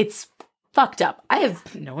 Like, it's fucked up.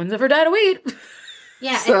 No one's ever died of weed.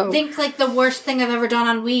 Yeah, so. I think, like, the worst thing I've ever done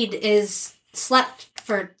on weed is slept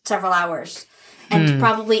for several hours. and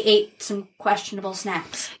probably ate some questionable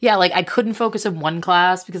snacks. Yeah, like I couldn't focus in one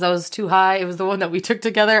class because I was too high. It was the one that we took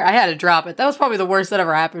together. I had to drop it. That was probably the worst that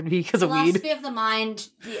ever happened to me because of weed. Philosophy of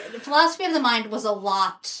the Mind was a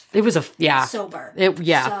lot It was sober.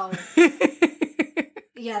 Yeah. So,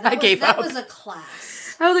 yeah, that was a class.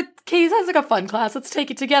 I was like, Katie, sounds like a fun class. Let's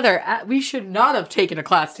take it together. We should not have taken a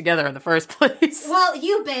class together in the first place. Well,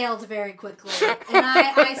 you bailed very quickly, and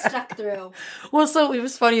I stuck through. Well, so it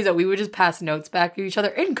was funny that we would just pass notes back to each other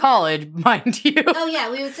in college, mind you. Oh,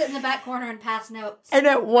 yeah, we would sit in the back corner and pass notes. And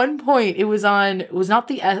at one point, it was not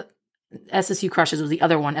the SSU Crushes, it was the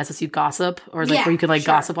other one, SSU Gossip, or where you could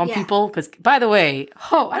gossip on people. Because, by the way,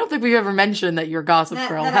 I don't think we've ever mentioned that you're a gossip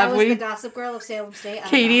girl, have we? I was the gossip girl of Salem State.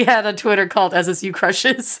 Katie had a Twitter called SSU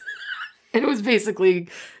Crushes. And it was basically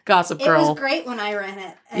Gossip Girl. It was great when I ran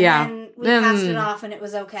it. And then we passed it off and it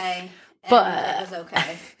was okay.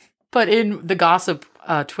 But in the Gossip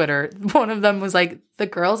Twitter, one of them was like, the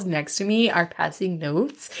girls next to me are passing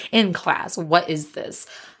notes in class. What is this?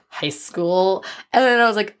 High school? And then I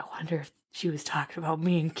was like, I wonder if she was talking about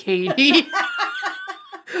me and Katie.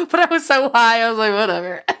 But I was so high, I was like,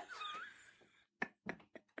 whatever.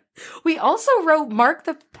 We also wrote Mark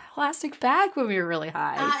the Plastic Bag when we were really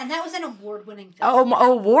high. And that was an award-winning film.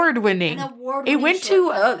 Oh, award-winning. An award-winning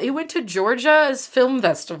It went to Georgia's film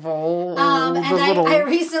festival. I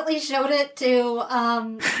recently showed it to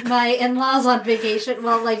my in-laws on vacation.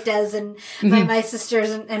 Well, like Des and my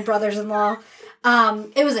sisters and brothers-in-law.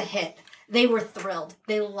 It was a hit. They were thrilled.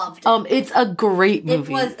 They loved it. It's a great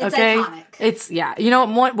movie. It's iconic. It's, yeah. You know,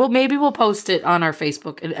 maybe we'll post it on our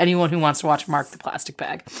Facebook, and anyone who wants to watch Mark the Plastic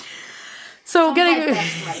Bag. So getting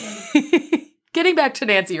back to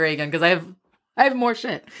Nancy Reagan, because I have more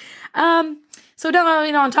shit. So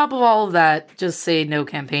now, on top of all of that, just say no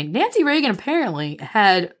campaign. Nancy Reagan apparently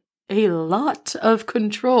had a lot of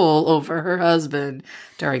control over her husband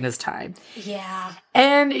during this time. Yeah.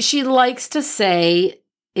 And she likes to say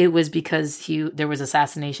it was because there was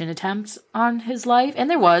assassination attempts on his life. And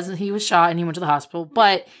there was, and he was shot and he went to the hospital.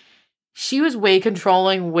 But she was way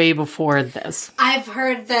controlling way before this. I've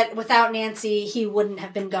heard that without Nancy, he wouldn't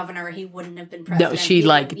have been governor. He wouldn't have been president. No, she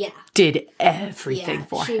did everything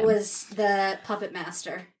for him. She was the puppet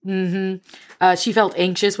master. Mm-hmm. She felt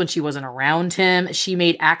anxious when she wasn't around him. She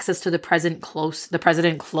made access to the president close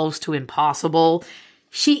to impossible.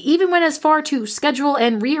 She even went as far to schedule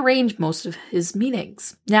and rearrange most of his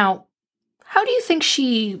meetings. Now, how do you think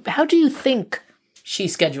she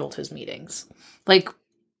scheduled his meetings? Like,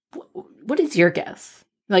 what is your guess?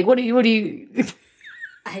 Like, what do you?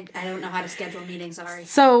 I don't know how to schedule meetings. Sorry.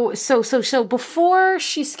 So before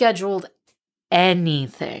she scheduled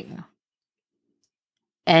anything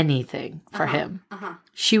for him,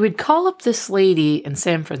 she would call up this lady in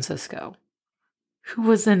San Francisco who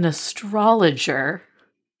was an astrologer.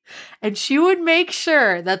 And she would make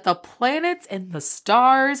sure that the planets and the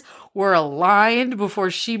stars were aligned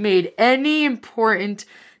before she made any important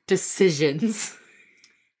decisions.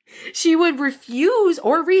 She would refuse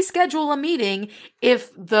or reschedule a meeting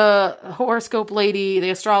if the horoscope lady, the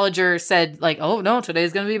astrologer, said, like, oh, no,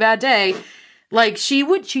 today's going to be a bad day. Like, she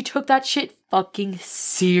took that shit fucking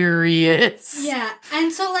serious. Yeah.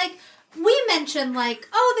 And so, like, we mentioned, like,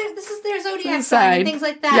 oh, this is their zodiac sign and things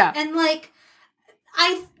like that. Yeah. And, like,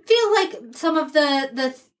 I feel like some of there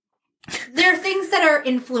are things that are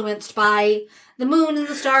influenced by the moon and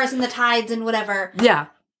the stars and the tides and whatever. Yeah.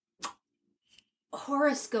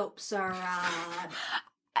 Horoscopes are,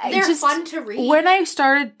 they're fun to read. When I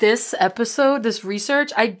started this episode, this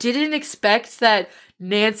research, I didn't expect that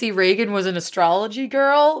Nancy Reagan was an astrology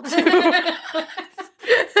girl. And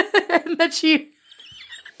that she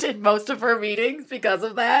did most of her meetings because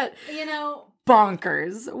of that.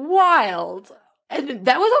 Bonkers. Wild. And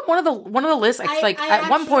that was on one of the lists. At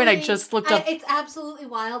one point, I just looked up. It's absolutely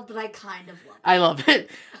wild, but I kind of love it. I love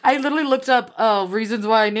it. I literally looked up reasons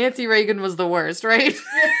why Nancy Reagan was the worst, right?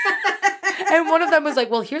 And one of them was like,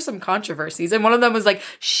 well, here's some controversies. And one of them was like,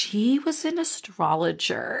 she was an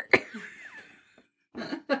astrologer.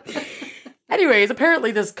 Anyways,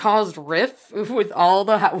 apparently this caused riff with all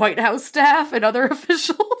the White House staff and other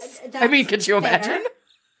officials. I mean, could you imagine?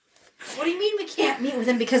 What do you mean we can't meet with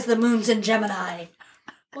him because the moon's in Gemini?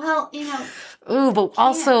 Well, Ooh, but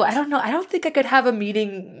also, I don't know. I don't think I could have a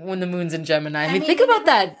meeting when the moon's in Gemini. I mean, think about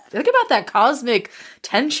that. Think about that cosmic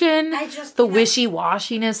tension, the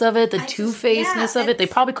wishy-washiness of it, the two-facedness of it. They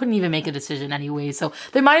probably couldn't even make a decision anyway, so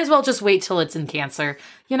they might as well just wait till it's in Cancer,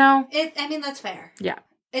 that's fair. Yeah.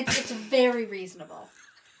 It's very reasonable.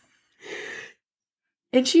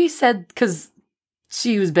 And she said, because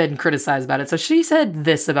she was been criticized about it. So she said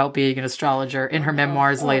this about being an astrologer in her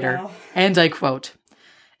memoirs later. no. And I quote,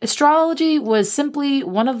 "Astrology was simply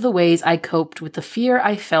one of the ways I coped with the fear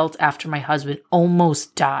I felt after my husband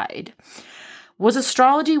almost died. Was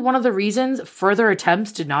astrology one of the reasons further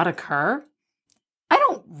attempts did not occur? I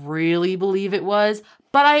don't really believe it was,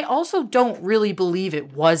 but I also don't really believe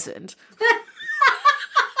it wasn't."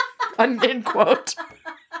 End quote.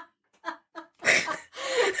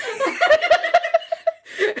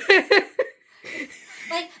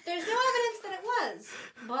 Like, there's no evidence that it was,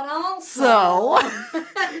 but also... So,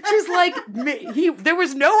 she's like, there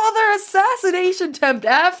was no other assassination attempt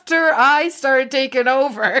after I started taking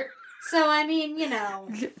over. So, I mean, you know,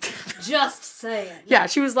 just saying. Yeah,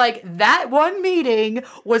 she was like, that one meeting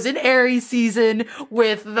was in Aries season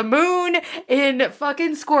with the moon in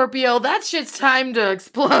fucking Scorpio. That shit's time to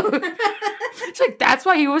explode. She's like, that's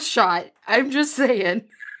why he was shot. I'm just saying.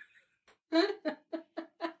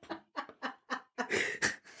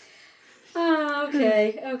 Oh,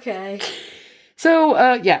 okay.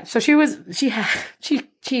 So, so she was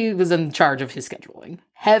in charge of his scheduling.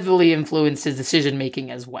 Heavily influenced his decision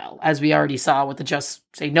making as well, as we already saw with the Just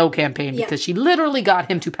Say No campaign, because she literally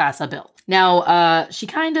got him to pass a bill. Now, she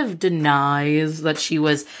kind of denies that she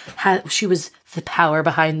was the power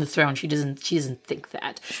behind the throne. She doesn't think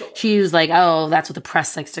that. Sure. She was like, oh, that's what the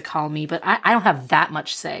press likes to call me, but I don't have that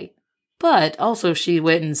much say. But also she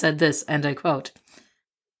went and said this, and I quote,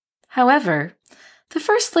 "However, the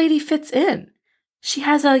First Lady fits in. She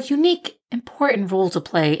has a unique, important role to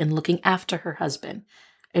play in looking after her husband.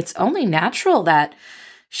 It's only natural that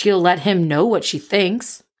she'll let him know what she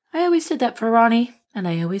thinks. I always did that for Ronnie, and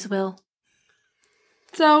I always will."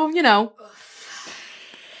 So, you know.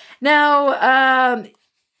 Now,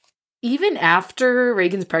 even after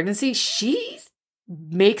Reagan's pregnancy, she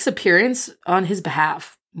makes appearance on his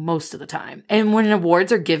behalf most of the time. And when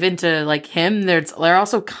awards are given to, like, him, they're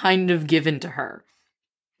also kind of given to her.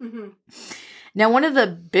 Mm-hmm. Now, one of the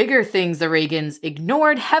bigger things the Reagans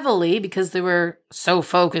ignored heavily because they were so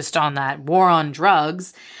focused on that war on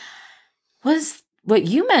drugs was what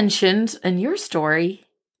you mentioned in your story,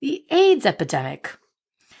 the AIDS epidemic.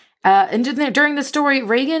 And during the story,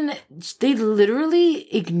 Reagan, they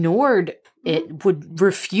literally ignored it, would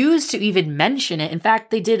refuse to even mention it. In fact,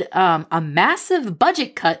 they did a massive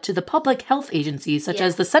budget cut to the public health agencies, such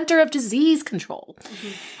as the Center of Disease Control. Mm-hmm.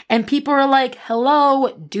 And people are like, hello,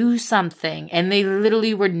 do something. And they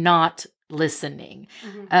literally were not listening.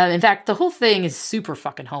 Mm-hmm. In fact, the whole thing is super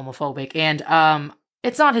fucking homophobic. And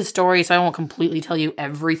it's not his story, so I won't completely tell you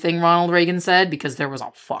everything Ronald Reagan said, because there was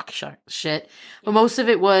all shit. But most of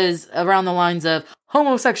it was around the lines of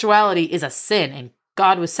homosexuality is a sin, and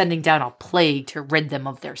God was sending down a plague to rid them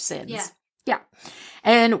of their sins. Yeah.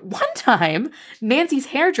 And one time, Nancy's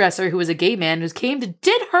hairdresser, who was a gay man, came to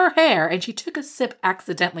did her hair, and she took a sip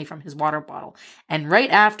accidentally from his water bottle. And right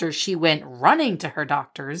after, she went running to her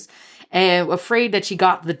doctors, and afraid that she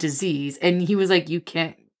got the disease. And he was like, you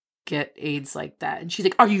can't get AIDS like that. And she's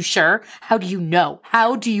like, are you sure? How do you know?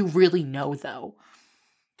 How do you really know, though?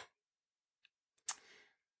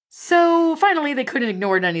 So finally, they couldn't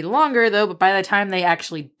ignore it any longer, though. But by the time they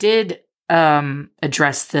actually did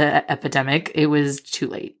address the epidemic, it was too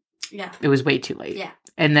late. Yeah. It was way too late. Yeah.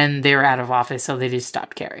 And then they were out of office, so they just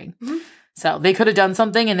stopped caring. Mm-hmm. So they could have done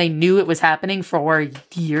something, and they knew it was happening for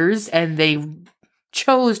years, and they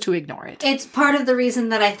chose to ignore it. It's part of the reason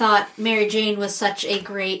that I thought Mary Jane was such a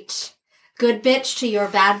great good bitch to your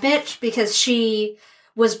bad bitch, because she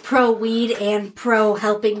was pro-weed and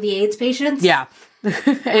pro-helping the AIDS patients. Yeah.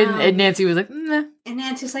 and Nancy was like, nah. And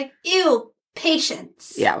Nancy's like, ew,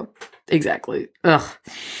 patients. Yeah, exactly. Ugh.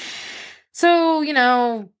 So,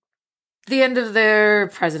 the end of their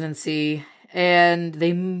presidency, and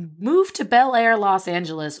they moved to Bel Air, Los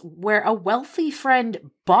Angeles, where a wealthy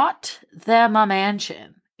friend bought them a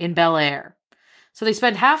mansion in Bel Air. So they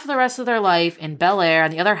spent half the rest of their life in Bel Air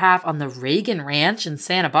and the other half on the Reagan Ranch in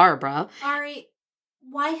Santa Barbara. Ari,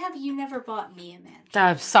 why have you never bought me a mansion?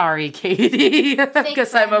 I'm sorry, Katie.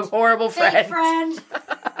 Because I'm a horrible friend. Fake friend.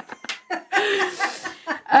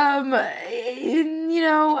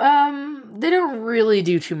 They don't really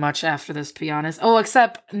do too much after this, to be honest. Oh,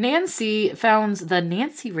 except Nancy founds the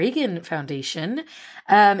Nancy Reagan Foundation.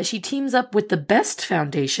 She teams up with the Best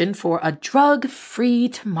Foundation for a drug-free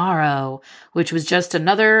tomorrow, which was just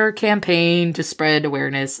another campaign to spread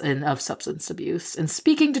awareness of substance abuse and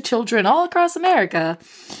speaking to children all across America.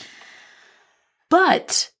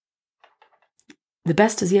 But the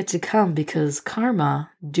best is yet to come, because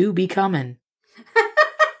karma do be coming.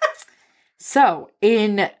 So,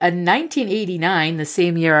 in 1989, the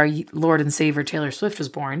same year our Lord and Savior Taylor Swift was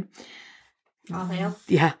born, All hail.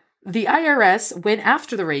 Yeah. The IRS went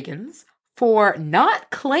after the Reagans for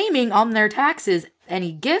not claiming on their taxes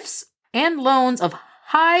any gifts and loans of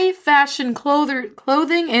high fashion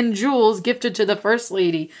clothing and jewels gifted to the First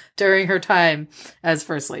Lady during her time as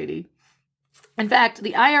First Lady. In fact,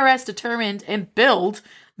 the IRS determined and billed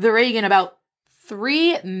the Reagan about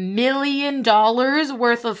 $3 million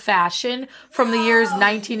worth of fashion from the years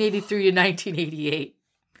 1983 to 1988.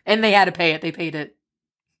 And they had to pay it. They paid it.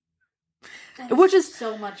 Which is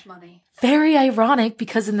so much money. Very ironic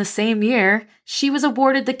because in the same year, she was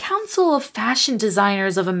awarded the Council of Fashion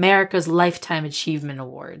Designers of America's Lifetime Achievement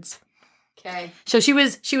Awards. Okay. So she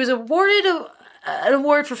was awarded an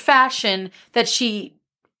award for fashion that she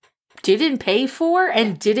didn't pay for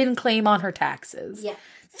and didn't claim on her taxes. Yeah.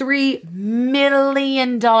 $3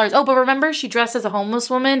 million. Oh, but remember, she dressed as a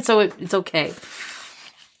homeless woman, so it's okay.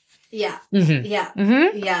 Yeah. Mm-hmm. Yeah.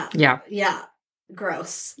 Mm-hmm. Yeah. Yeah. Yeah.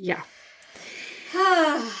 Gross. Yeah.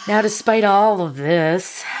 Now, despite all of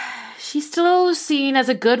this, she's still seen as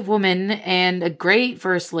a good woman and a great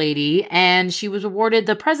First Lady, and she was awarded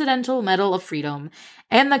the Presidential Medal of Freedom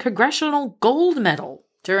and the Congressional Gold Medal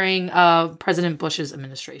during President Bush's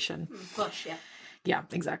administration. Bush, yeah. Yeah,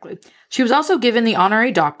 exactly. She was also given the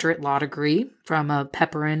honorary doctorate law degree from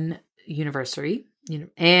Pepperdine University.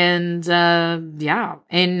 And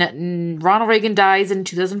and Ronald Reagan dies in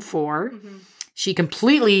 2004. Mm-hmm. She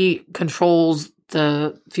completely controls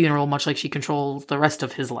the funeral, much like she controls the rest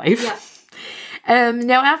of his life. Yeah.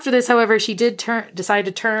 Now, after this, however, she did decide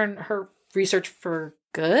to turn her research for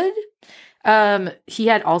good. He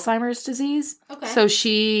had Alzheimer's disease. Okay. So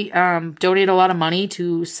she donated a lot of money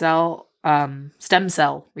to sell stem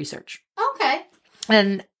cell research. Okay.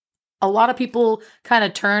 And a lot of people kind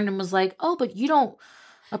of turned and was like, oh, but you don't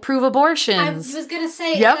approve abortions. I was going to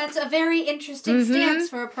say, Yep. that's a very interesting stance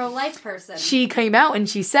for a pro-life person. She came out and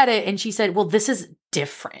she said it, and she said, well, this is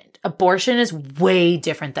different. Abortion is way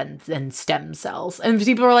different than stem cells. And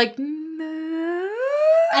people were like, no.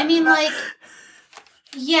 I mean, like,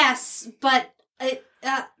 yes, but...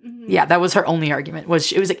 Yeah, that was her only argument. It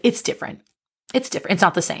was like, it's different. It's different. It's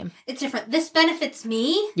not the same. It's different. This benefits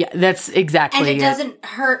me. Yeah, that's exactly and it doesn't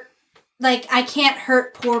hurt, like, I can't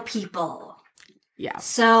hurt poor people. Yeah.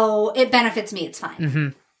 So it benefits me. It's fine. Mm-hmm.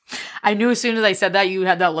 I knew as soon as I said that, you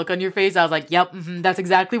had that look on your face. I was like, yep, that's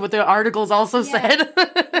exactly what the articles also said.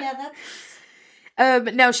 Yeah,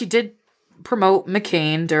 that's... Now, she did promote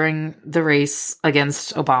McCain during the race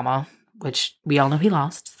against Obama, which we all know he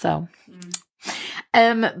lost, so...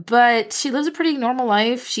 But she lives a pretty normal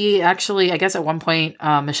life. She actually, I guess at one point,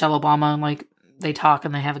 Michelle Obama, like, they talk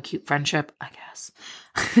and they have a cute friendship, I guess.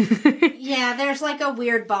 Yeah, there's like a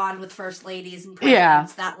weird bond with first ladies and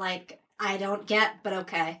presidents that, like, I don't get, but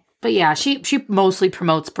okay. But yeah, she mostly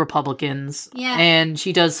promotes Republicans. Yeah. And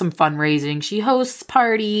she does some fundraising. She hosts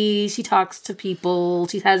parties. She talks to people.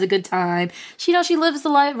 She has a good time. She lives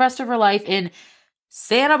the rest of her life in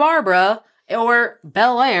Santa Barbara or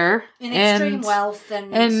Bel Air. In extreme wealth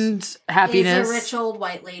and happiness. Is a rich old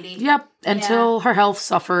white lady. Yep. Until her health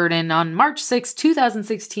suffered. And on March 6,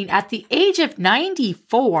 2016, at the age of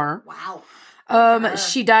 94. Wow.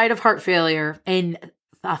 She died of heart failure. And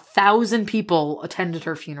 1,000 people attended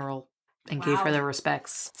her funeral and gave her their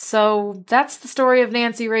respects. So that's the story of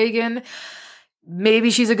Nancy Reagan.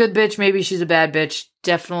 Maybe she's a good bitch. Maybe she's a bad bitch.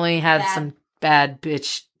 Definitely had some bad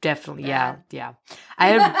bitch. Definitely. Bad. Yeah. I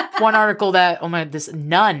had one article that, this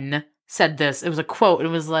nun said this. It was a quote. It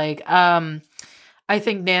was like, I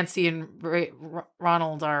think Nancy and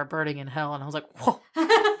Ronald are burning in hell. And I was like, whoa.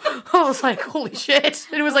 I was like, holy shit.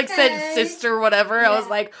 And it was like said sister or whatever. Yeah. I was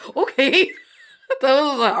like, okay. That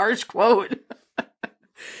was a harsh quote.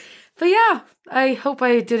 But yeah, I hope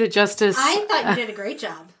I did it justice. I thought you did a great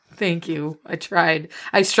job. Thank you. I tried.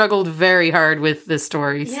 I struggled very hard with this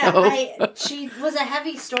story. Yeah, she was a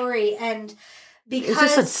heavy story, and because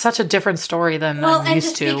it's just such a different story than I'm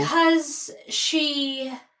used to. Because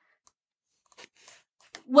she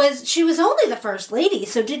was only the first lady,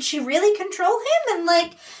 so did she really control him? And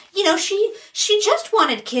like, she just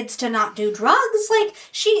wanted kids to not do drugs. Like,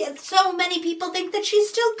 so many people think that she's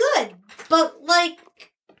still good, but like,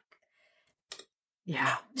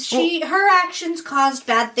 yeah, her actions caused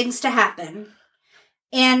bad things to happen,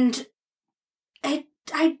 and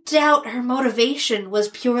I doubt her motivation was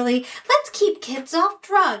purely let's keep kids off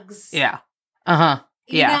drugs. Yeah.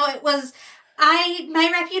 Yeah. It was my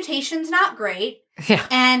reputation's not great. Yeah.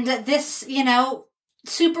 And this,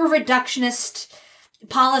 super reductionist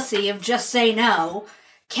policy of just say no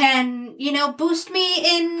can, boost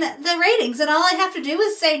me in the ratings, and all I have to do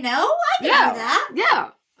is say no. I can do that. Yeah.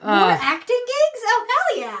 More acting gigs? Oh,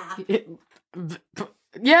 hell yeah.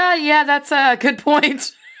 Yeah, that's a good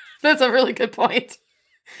point. That's a really good point.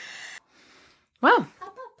 Well,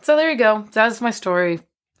 so there you go. That was my story.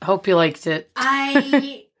 Hope you liked it.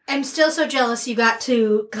 I am still so jealous you got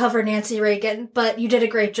to cover Nancy Reagan, but you did a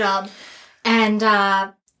great job. And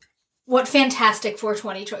what fantastic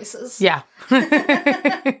 420 choices. Yeah.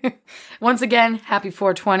 Once again, happy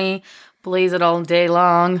 420. Blaze it all day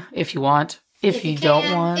long if you want. If you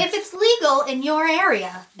don't want. If it's legal in your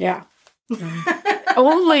area. Yeah.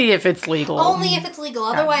 Only if it's legal. Only if it's legal.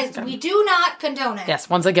 Otherwise, we do not condone it. Yes,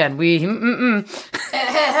 once again, we... all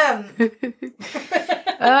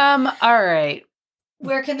right.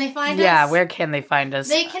 Where can they find us? Yeah, where can they find us?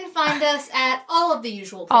 They can find us at all of the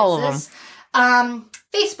usual places. All of them.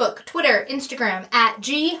 Facebook, Twitter, Instagram at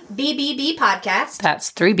GBBB Podcast.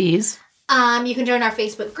 That's 3 B's. You can join our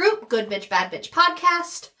Facebook group, Good Bitch, Bad Bitch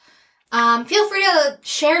Podcast. Feel free to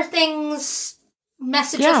share things,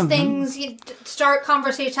 message us things, start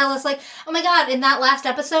conversation, tell us like, oh my god, in that last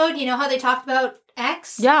episode, you know how they talked about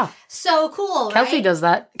X? Yeah. So cool, right? Kelsey does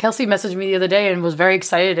that. Kelsey messaged me the other day and was very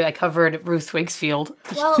excited I covered Ruth Wakefield.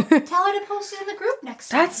 Well, tell her to post it in the group next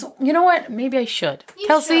time. You know what? Maybe I should.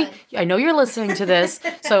 Kelsey, I know you're listening to this,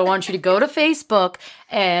 so I want you to go to Facebook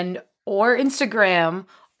or Instagram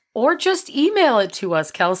or just email it to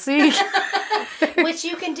us, Kelsey. Which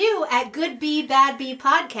you can do at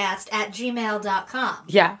goodbbadbpodcast@gmail.com.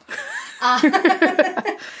 Yeah.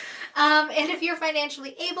 And if you're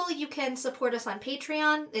financially able, you can support us on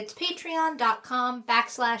Patreon. It's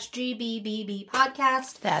patreon.com/GBBB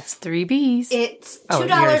podcast. That's 3 B's. It's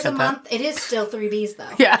 $2 a month. It is still 3 B's though.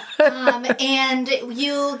 Yeah. And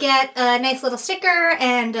you'll get a nice little sticker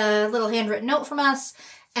and a little handwritten note from us.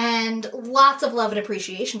 And lots of love and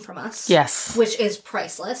appreciation from us. Yes. Which is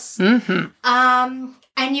priceless. Mm-hmm.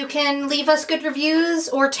 And you can leave us good reviews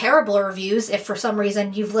or terrible reviews if for some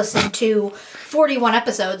reason you've listened to 41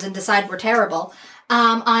 episodes and decide we're terrible.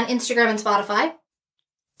 On Instagram and Spotify.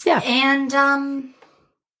 Yeah. And,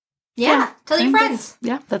 tell your friends.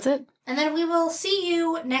 Yeah, that's it. And then we will see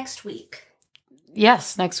you next week.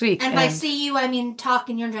 Yes, next week. And by see you, I mean talk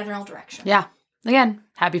in your general direction. Yeah. Again,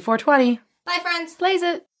 happy 420. Bye, friends. Blaze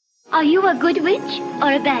it. Are you a good witch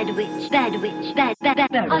or a bad witch? Bad witch. Bad.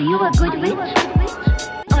 Are you a good witch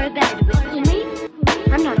or a bad witch? Me?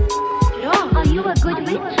 I'm not a at all. Are you a good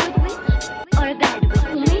witch or a bad witch?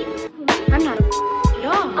 Me? I'm not a at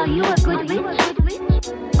all. Are you a good witch